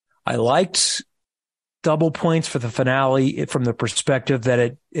 I liked double points for the finale from the perspective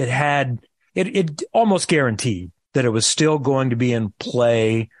that it almost guaranteed that it was still going to be in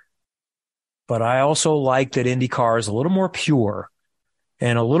play. But I also like that IndyCar is a little more pure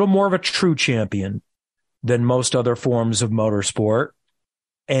and a little more of a true champion than most other forms of motorsport.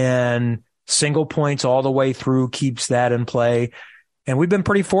 And single points all the way through keeps that in play. And we've been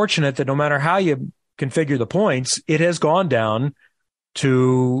pretty fortunate that no matter how you configure the points, it has gone down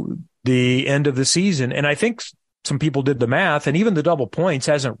to the end of the season. And I think some people did the math, and even the double points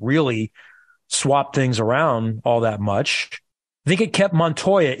hasn't really swapped things around all that much. I think it kept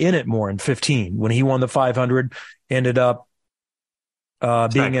Montoya in it more in 15 when he won the 500, ended up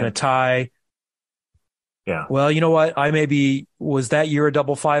being in a tie. Yeah. Well, you know what? Was that year a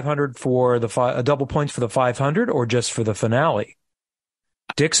double 500 for a double points for the 500 or just for the finale?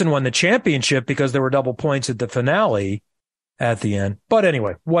 Dixon won the championship because there were double points at the finale at the end. But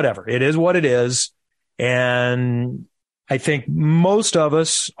anyway, whatever. It is what it is. And I think most of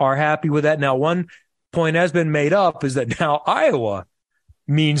us are happy with that. Now, one point has been made up is that now Iowa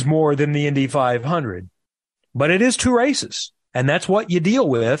means more than the Indy 500. But it is two races. And that's what you deal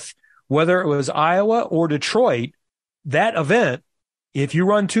with, whether it was Iowa or Detroit. That event, if you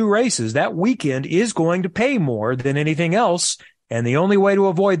run two races, that weekend is going to pay more than anything else. And the only way to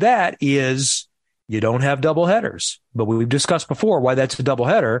avoid that is you don't have double headers. But we've discussed before why that's a double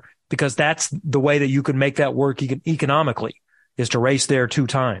header, because that's the way that you can make that work economically, is to race there two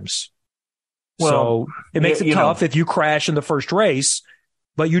times. Well, so it makes it tough if you crash in the first race,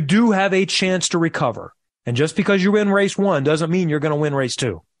 but you do have a chance to recover. And just because you win race one doesn't mean you're going to win race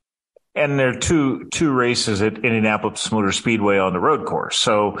two. And there are two races at Indianapolis Motor Speedway on the road course.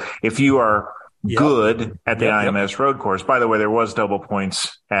 So if you are good at the IMS road course. By the way, there was double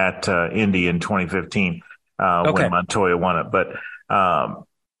points at Indy in 2015 when Montoya won it. But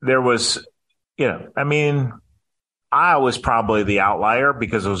there was, I was probably the outlier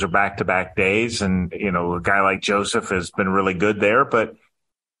because those are back-to-back days. And, a guy like Joseph has been really good there. But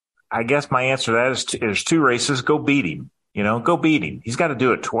I guess my answer to that is there's two races. Go beat him. Go beat him. He's got to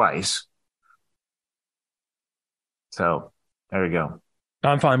do it twice. So there you go.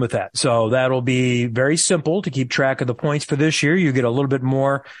 I'm fine with that. So that'll be very simple to keep track of the points for this year. You get a little bit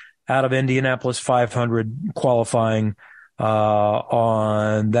more out of Indianapolis 500 qualifying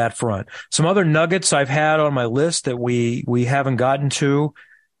on that front. Some other nuggets I've had on my list that we haven't gotten to.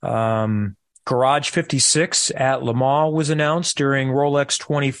 Garage 56 at Le Mans was announced during Rolex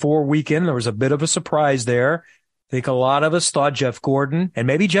 24 weekend. There was a bit of a surprise there. think a lot of us thought Jeff Gordon, and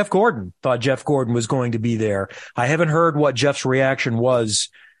maybe Jeff Gordon thought Jeff Gordon was going to be there. I haven't heard what Jeff's reaction was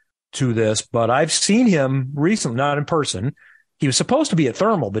to this, but I've seen him recently, not in person. He was supposed to be at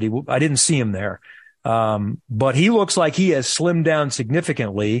Thermal, but I didn't see him there. But he looks like he has slimmed down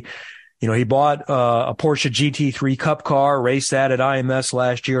significantly. You know, he bought a Porsche GT3 Cup car, raced that at IMS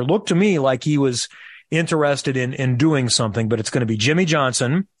last year. Looked to me like he was interested in doing something, but it's going to be Jimmy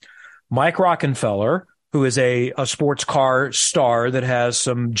Johnson, Mike Rockenfeller, who is a sports car star that has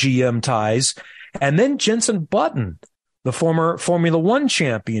some GM ties, and then Jenson Button, the former Formula One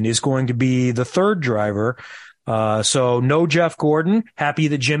champion, is going to be the third driver. So no Jeff Gordon. Happy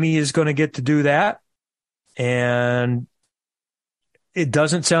that Jimmy is going to get to do that. And it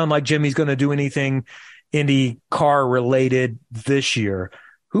doesn't sound like Jimmy's going to do anything Indy car related this year.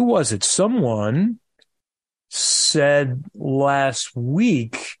 Who was it? Someone said last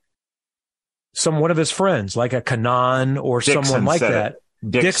week, one of his friends, like a Kanan or Dixon someone like that.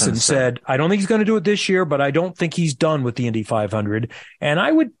 Dixon said, I don't think he's going to do it this year, but I don't think he's done with the Indy 500. And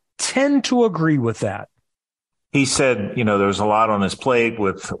I would tend to agree with that. He said, you know, there's a lot on his plate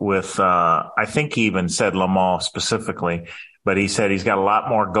with I think he even said Le Mans specifically, but he said he's got a lot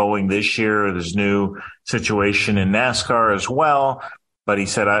more going this year. There's new situation in NASCAR as well. But he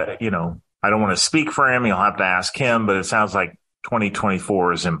said, I don't want to speak for him. You'll have to ask him, but it sounds like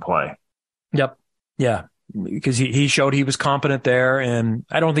 2024 is in play. Yep. Yeah. Because he showed he was competent there, and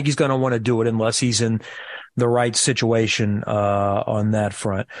I don't think he's going to want to do it unless he's in the right situation on that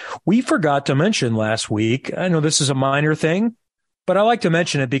front. We forgot to mention last week, I know this is a minor thing, but I like to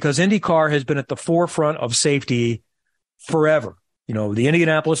mention it because IndyCar has been at the forefront of safety forever. You know, the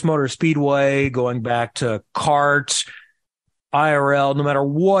Indianapolis Motor Speedway, going back to CART, IRL, no matter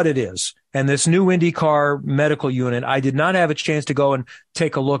what it is. And this new IndyCar medical unit, I did not have a chance to go and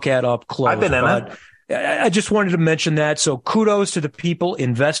take a look at up close. I've been in it. I just wanted to mention that. So kudos to the people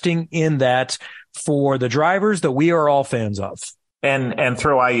investing in that for the drivers that we are all fans of. And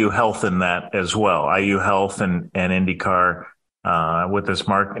throw IU Health in that as well. IU Health and IndyCar with this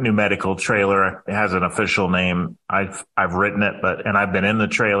new medical trailer. It has an official name. I've written it, and I've been in the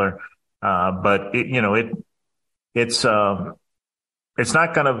trailer. But it's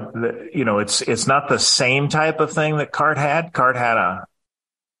not going to, it's not the same type of thing that Curt had. Curt had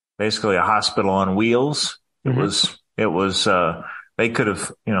basically a hospital on wheels. Mm-hmm. It was they could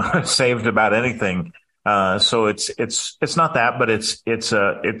have, saved about anything. So it's not that, but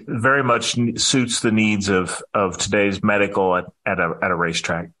it very much suits the needs of today's medical at a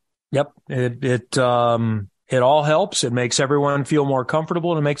racetrack. Yep. It all helps. It makes everyone feel more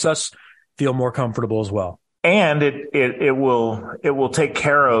comfortable, and it makes us feel more comfortable as well. And it will take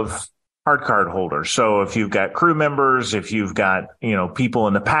care of hard card holders. So if you've got crew members, if you've got, people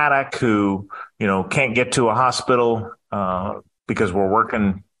in the paddock who, can't get to a hospital, because we're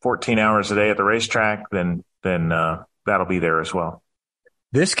working 14 hours a day at the racetrack, then that'll be there as well.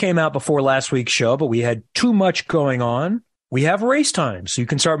 This came out before last week's show, but we had too much going on. We have race time, so you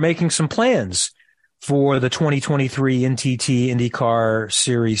can start making some plans for the 2023 NTT IndyCar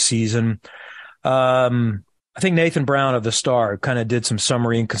Series season. I think Nathan Brown of the Star kind of did some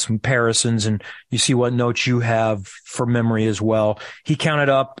summary and comparisons, and you see what notes you have for memory as well. He counted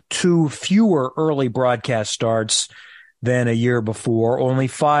up 2 fewer early broadcast starts than a year before, only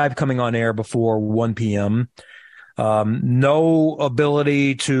 5 coming on air before 1 p.m. No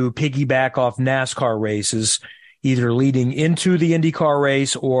ability to piggyback off NASCAR races, either leading into the IndyCar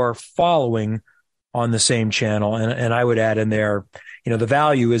race or following on the same channel. And I would add in there, the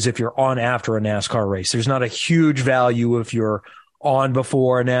value is if you're on after a NASCAR race. There's not a huge value if you're on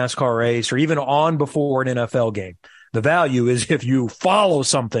before a NASCAR race or even on before an NFL game. The value is if you follow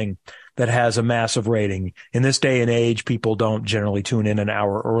something that has a massive rating. In this day and age, people don't generally tune in an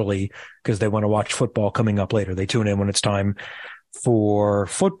hour early because they want to watch football coming up later. They tune in when it's time for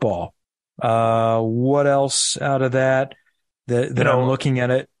football. What else out of that I'm looking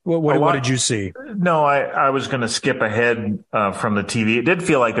at it? What did you see? No, I was going to skip ahead from the TV. It did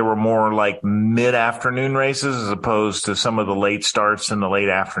feel like there were more like mid-afternoon races as opposed to some of the late starts in the late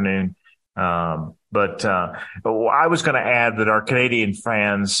afternoon. But I was going to add that our Canadian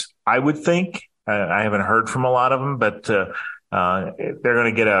fans, I would think, I haven't heard from a lot of them, but they're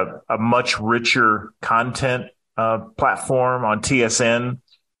going to get a much richer content platform on TSN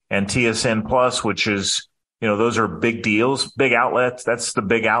and TSN Plus, which is, those are big deals, big outlets. That's the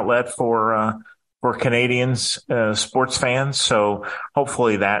big outlet for Canadians, sports fans. So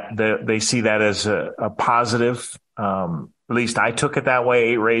hopefully they see that as a positive. At least I took it that way.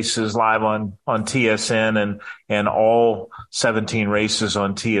 8 races live on TSN and all 17 races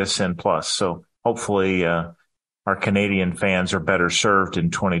on TSN Plus. So hopefully our Canadian fans are better served in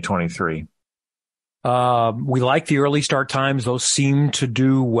 2023. We like the early start times. Those seem to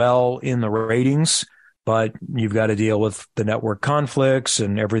do well in the ratings, but you've got to deal with the network conflicts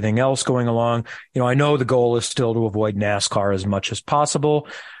and everything else going along. I know the goal is still to avoid NASCAR as much as possible,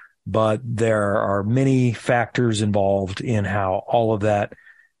 but there are many factors involved in how all of that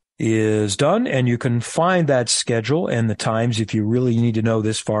is done. And you can find that schedule and the times, if you really need to know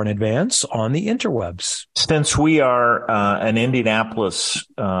this far in advance, on the interwebs. Since we are an Indianapolis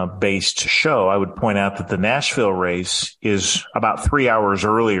based show, I would point out that the Nashville race is about 3 hours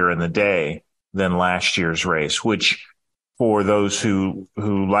earlier in the day than last year's race, which for those who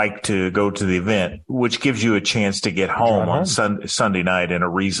like to go to the event, which gives you a chance to get home on Sunday night in a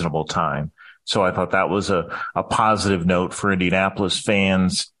reasonable time. So I thought that was a positive note for Indianapolis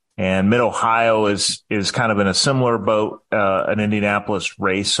fans. And Mid-Ohio is kind of in a similar boat, an Indianapolis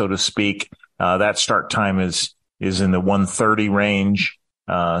race, so to speak. That start time is in the 1:30 range.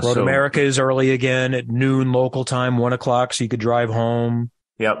 Road America is early again at noon local time, 1:00, so you could drive home.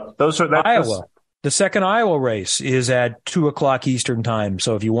 Yep. Iowa. The second Iowa race is at 2:00 Eastern time.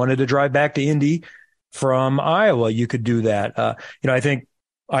 So if you wanted to drive back to Indy from Iowa, you could do that. I think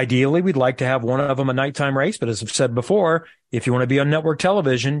ideally we'd like to have one of them a nighttime race, but as I've said before, if you want to be on network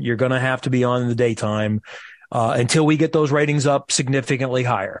television, you're going to have to be on in the daytime until we get those ratings up significantly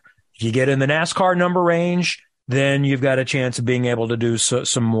higher. If you get in the NASCAR number range, then you've got a chance of being able to do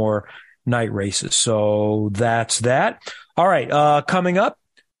some more night races. So that's that. All right. Coming up,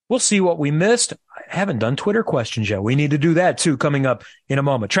 we'll see what we missed. I haven't done Twitter questions yet. We need to do that too, coming up in a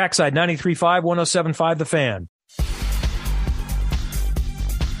moment. Trackside 93.5, 107.5 The Fan.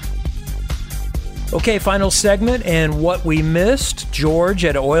 Okay, final segment, and what we missed. George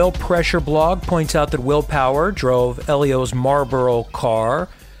at Oil Pressure Blog points out that Will Power drove Elio's Marlboro car.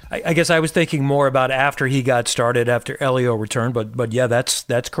 I guess I was thinking more about after he got started, after Elio returned, but yeah,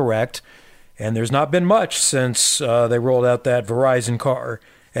 that's correct. And there's not been much since they rolled out that Verizon car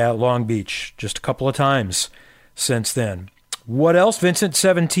at Long Beach, just a couple of times since then. What else? Vincent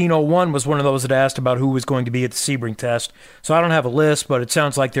 1701 was one of those that asked about who was going to be at the Sebring test. So I don't have a list, but it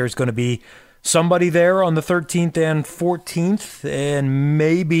sounds like there's going to be somebody there on the 13th and 14th, and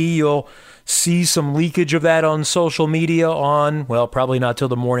maybe you'll see some leakage of that on social media on, well, probably not till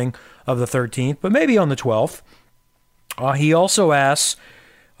the morning of the 13th, but maybe on the 12th. He also asks,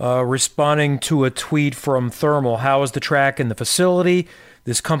 responding to a tweet from Thermal, how is the track and the facility?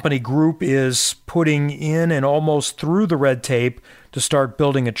 This company group is putting in and almost through the red tape to start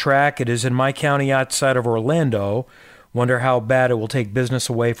building a track. It is in my county outside of Orlando. Wonder how bad it will take business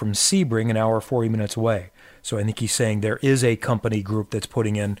away from Sebring, an hour 40 minutes away. So I think he's saying there is a company group that's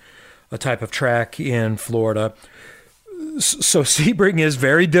putting in a type of track in Florida. So Sebring is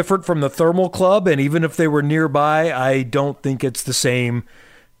very different from the Thermal Club, and even if they were nearby, I don't think it's the same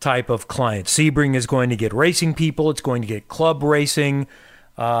type of client. Sebring is going to get racing people. It's going to get club racing,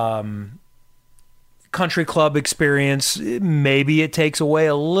 country club experience. Maybe it takes away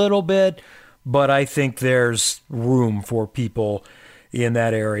a little bit, but I think there's room for people in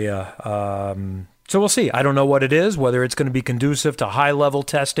that area. So we'll see. I don't know what it is, whether it's going to be conducive to high-level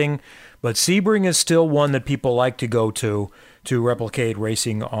testing, but Sebring is still one that people like to go to replicate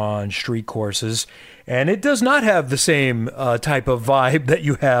racing on street courses. And it does not have the same type of vibe that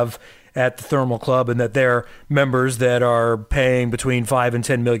you have at the Thermal Club, and that their members that are paying between $5 and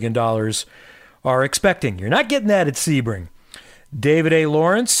 $10 million are expecting. You're not getting that at Sebring. David A.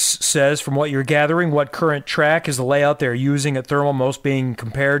 Lawrence says, from what you're gathering, what current track is the layout they're using at Thermal most being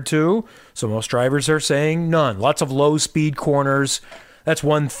compared to? So most drivers are saying none. Lots of low-speed corners. That's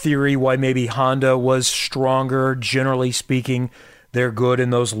one theory why maybe Honda was stronger. Generally speaking, they're good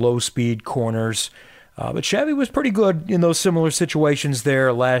in those low-speed corners. But Chevy was pretty good in those similar situations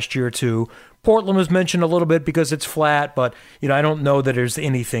there last year, too. Portland was mentioned a little bit because it's flat, but I don't know that there's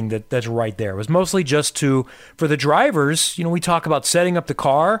anything that's right there. It was mostly just for the drivers, we talk about setting up the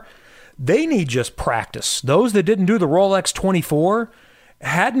car. They need just practice. Those that didn't do the Rolex 24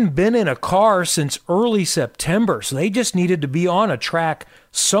 hadn't been in a car since early September, so they just needed to be on a track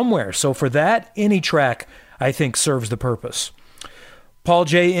somewhere. So for that, any track, I think, serves the purpose. Paul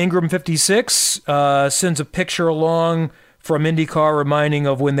J. Ingram, 56, sends a picture along from IndyCar reminding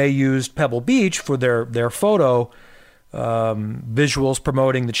of when they used Pebble Beach for their photo visuals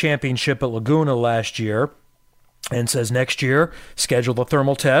promoting the championship at Laguna last year, and says next year, schedule the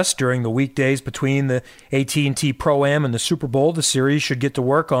thermal test during the weekdays between the AT&T Pro-Am and the Super Bowl. The series should get to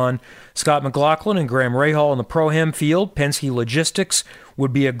work on Scott McLaughlin and Graham Rahal in the Pro-Am field. Penske Logistics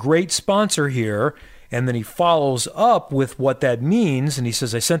would be a great sponsor here. And then he follows up with what that means, and he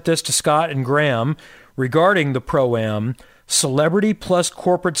says, I sent this to Scott and Graham regarding the Pro-Am. Celebrity plus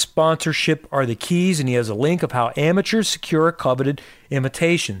corporate sponsorship are the keys, and he has a link of how amateurs secure a coveted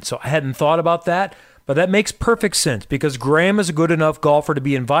invitation. So I hadn't thought about that, but that makes perfect sense because Graham is a good enough golfer to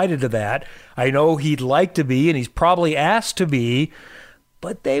be invited to that. I know he'd like to be, and he's probably asked to be,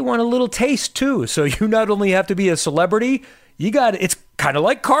 but they want a little taste too. So you not only have to be a celebrity, it's kind of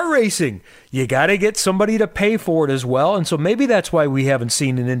like car racing. You got to get somebody to pay for it as well. And so maybe that's why we haven't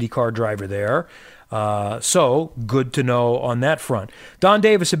seen an IndyCar driver there. So good to know on that front. Don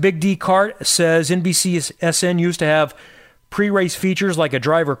Davis, a Big D Cart, says NBCSN used to have pre-race features like a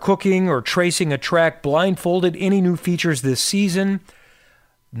driver cooking or tracing a track blindfolded. Any new features this season?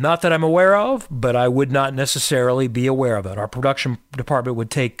 Not that I'm aware of, but I would not necessarily be aware of it. Our production department would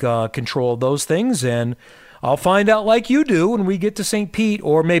take control of those things, and I'll find out like you do when we get to St. Pete,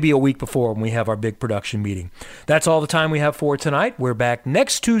 or maybe a week before when we have our big production meeting. That's all the time we have for tonight. We're back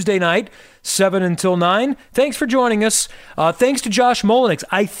next Tuesday night, 7 until 9. Thanks for joining us. Thanks to Josh Molinix.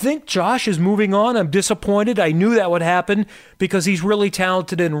 I think Josh is moving on. I'm disappointed. I knew that would happen because he's really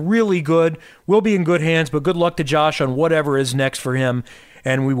talented and really good. We'll be in good hands, but good luck to Josh on whatever is next for him,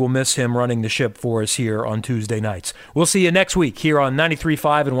 and we will miss him running the ship for us here on Tuesday nights. We'll see you next week here on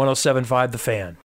 93.5 and 107.5 The Fan.